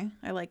 Okay.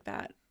 I like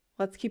that.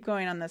 Let's keep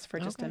going on this for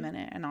just a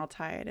minute, and I'll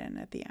tie it in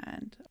at the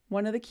end.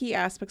 One of the key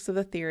aspects of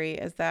the theory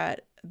is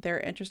that they're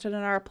interested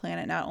in our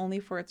planet not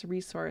only for its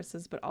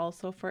resources, but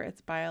also for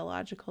its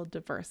biological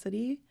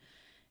diversity.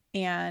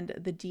 And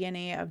the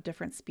DNA of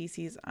different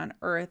species on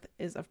Earth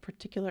is of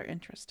particular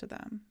interest to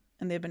them.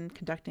 And they've been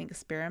conducting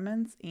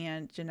experiments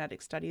and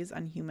genetic studies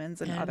on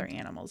humans and other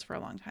animals for a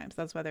long time.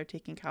 So that's why they're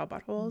taking cow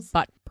buttholes.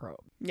 Butt probe.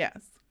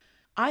 Yes.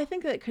 I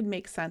think that it could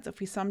make sense if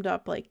we summed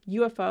up like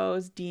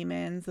UFOs,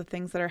 demons, the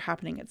things that are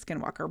happening at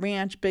Skinwalker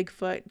Ranch,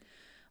 Bigfoot,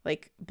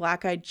 like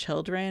black-eyed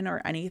children,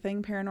 or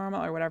anything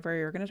paranormal or whatever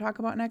you're going to talk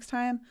about next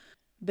time.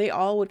 They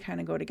all would kind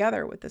of go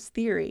together with this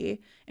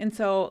theory. And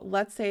so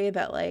let's say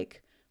that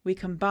like we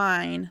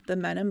combine the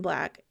Men in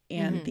Black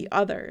and the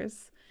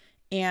others,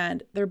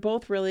 and they're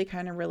both really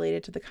kind of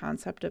related to the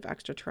concept of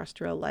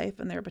extraterrestrial life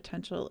and their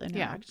potential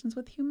interactions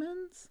with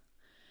humans.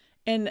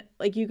 And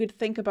like you could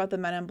think about the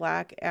Men in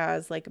Black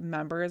as like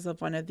members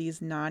of one of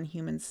these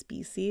non-human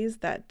species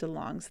that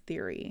DeLonge's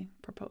theory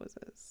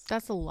proposes.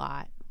 That's a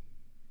lot.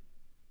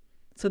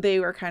 So they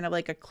were kind of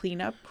like a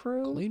cleanup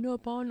crew.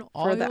 Cleanup on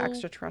for the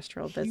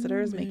extraterrestrial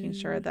visitors, making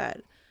sure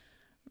that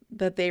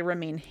they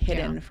remain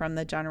hidden from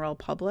the general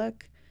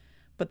public.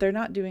 But they're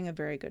not doing a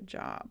very good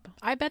job.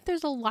 I bet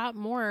there's a lot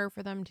more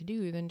for them to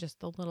do than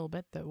just a little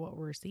bit that what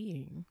we're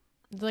seeing.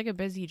 It's like a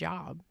busy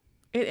job.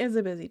 It is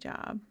a busy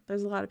job.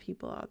 There's a lot of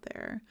people out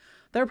there.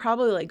 They're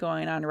probably like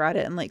going on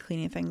Reddit and like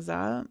cleaning things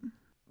up.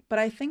 But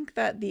I think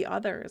that the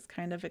others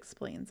kind of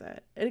explains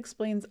it. It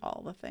explains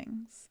all the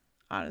things,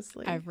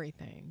 honestly.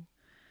 Everything.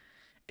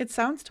 It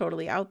sounds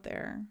totally out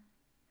there.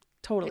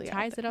 Totally out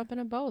there. It ties it up in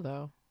a bow,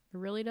 though. It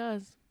really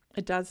does.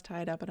 It does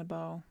tie it up in a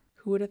bow.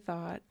 Who would have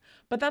thought?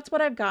 But that's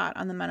what I've got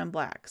on the Men in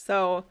Black.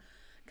 So,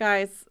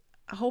 guys,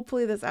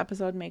 hopefully this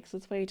episode makes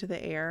its way to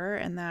the air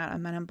and that a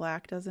Men in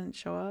Black doesn't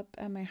show up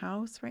at my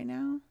house right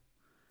now.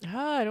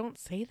 Oh, don't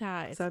say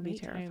that. That'd be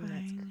terrifying.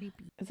 That's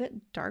creepy. Is it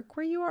dark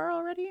where you are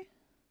already?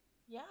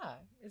 Yeah.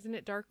 Isn't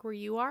it dark where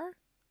you are?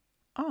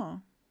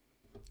 Oh.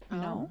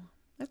 No.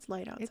 It's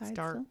light outside. It's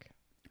dark. Still.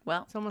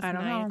 Well, it's almost I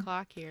don't 9 know.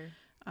 o'clock here.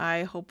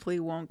 I hopefully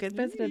won't get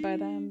visited by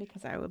them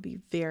because I will be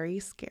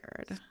very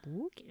scared.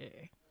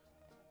 Spooky.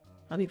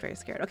 I'll be very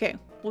scared. Okay.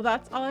 Well,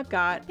 that's all I've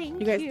got. Thank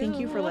you guys, thank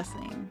you for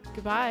listening.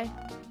 Goodbye.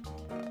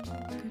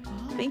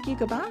 Thank you.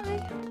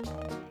 Goodbye.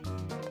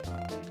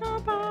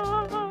 Goodbye.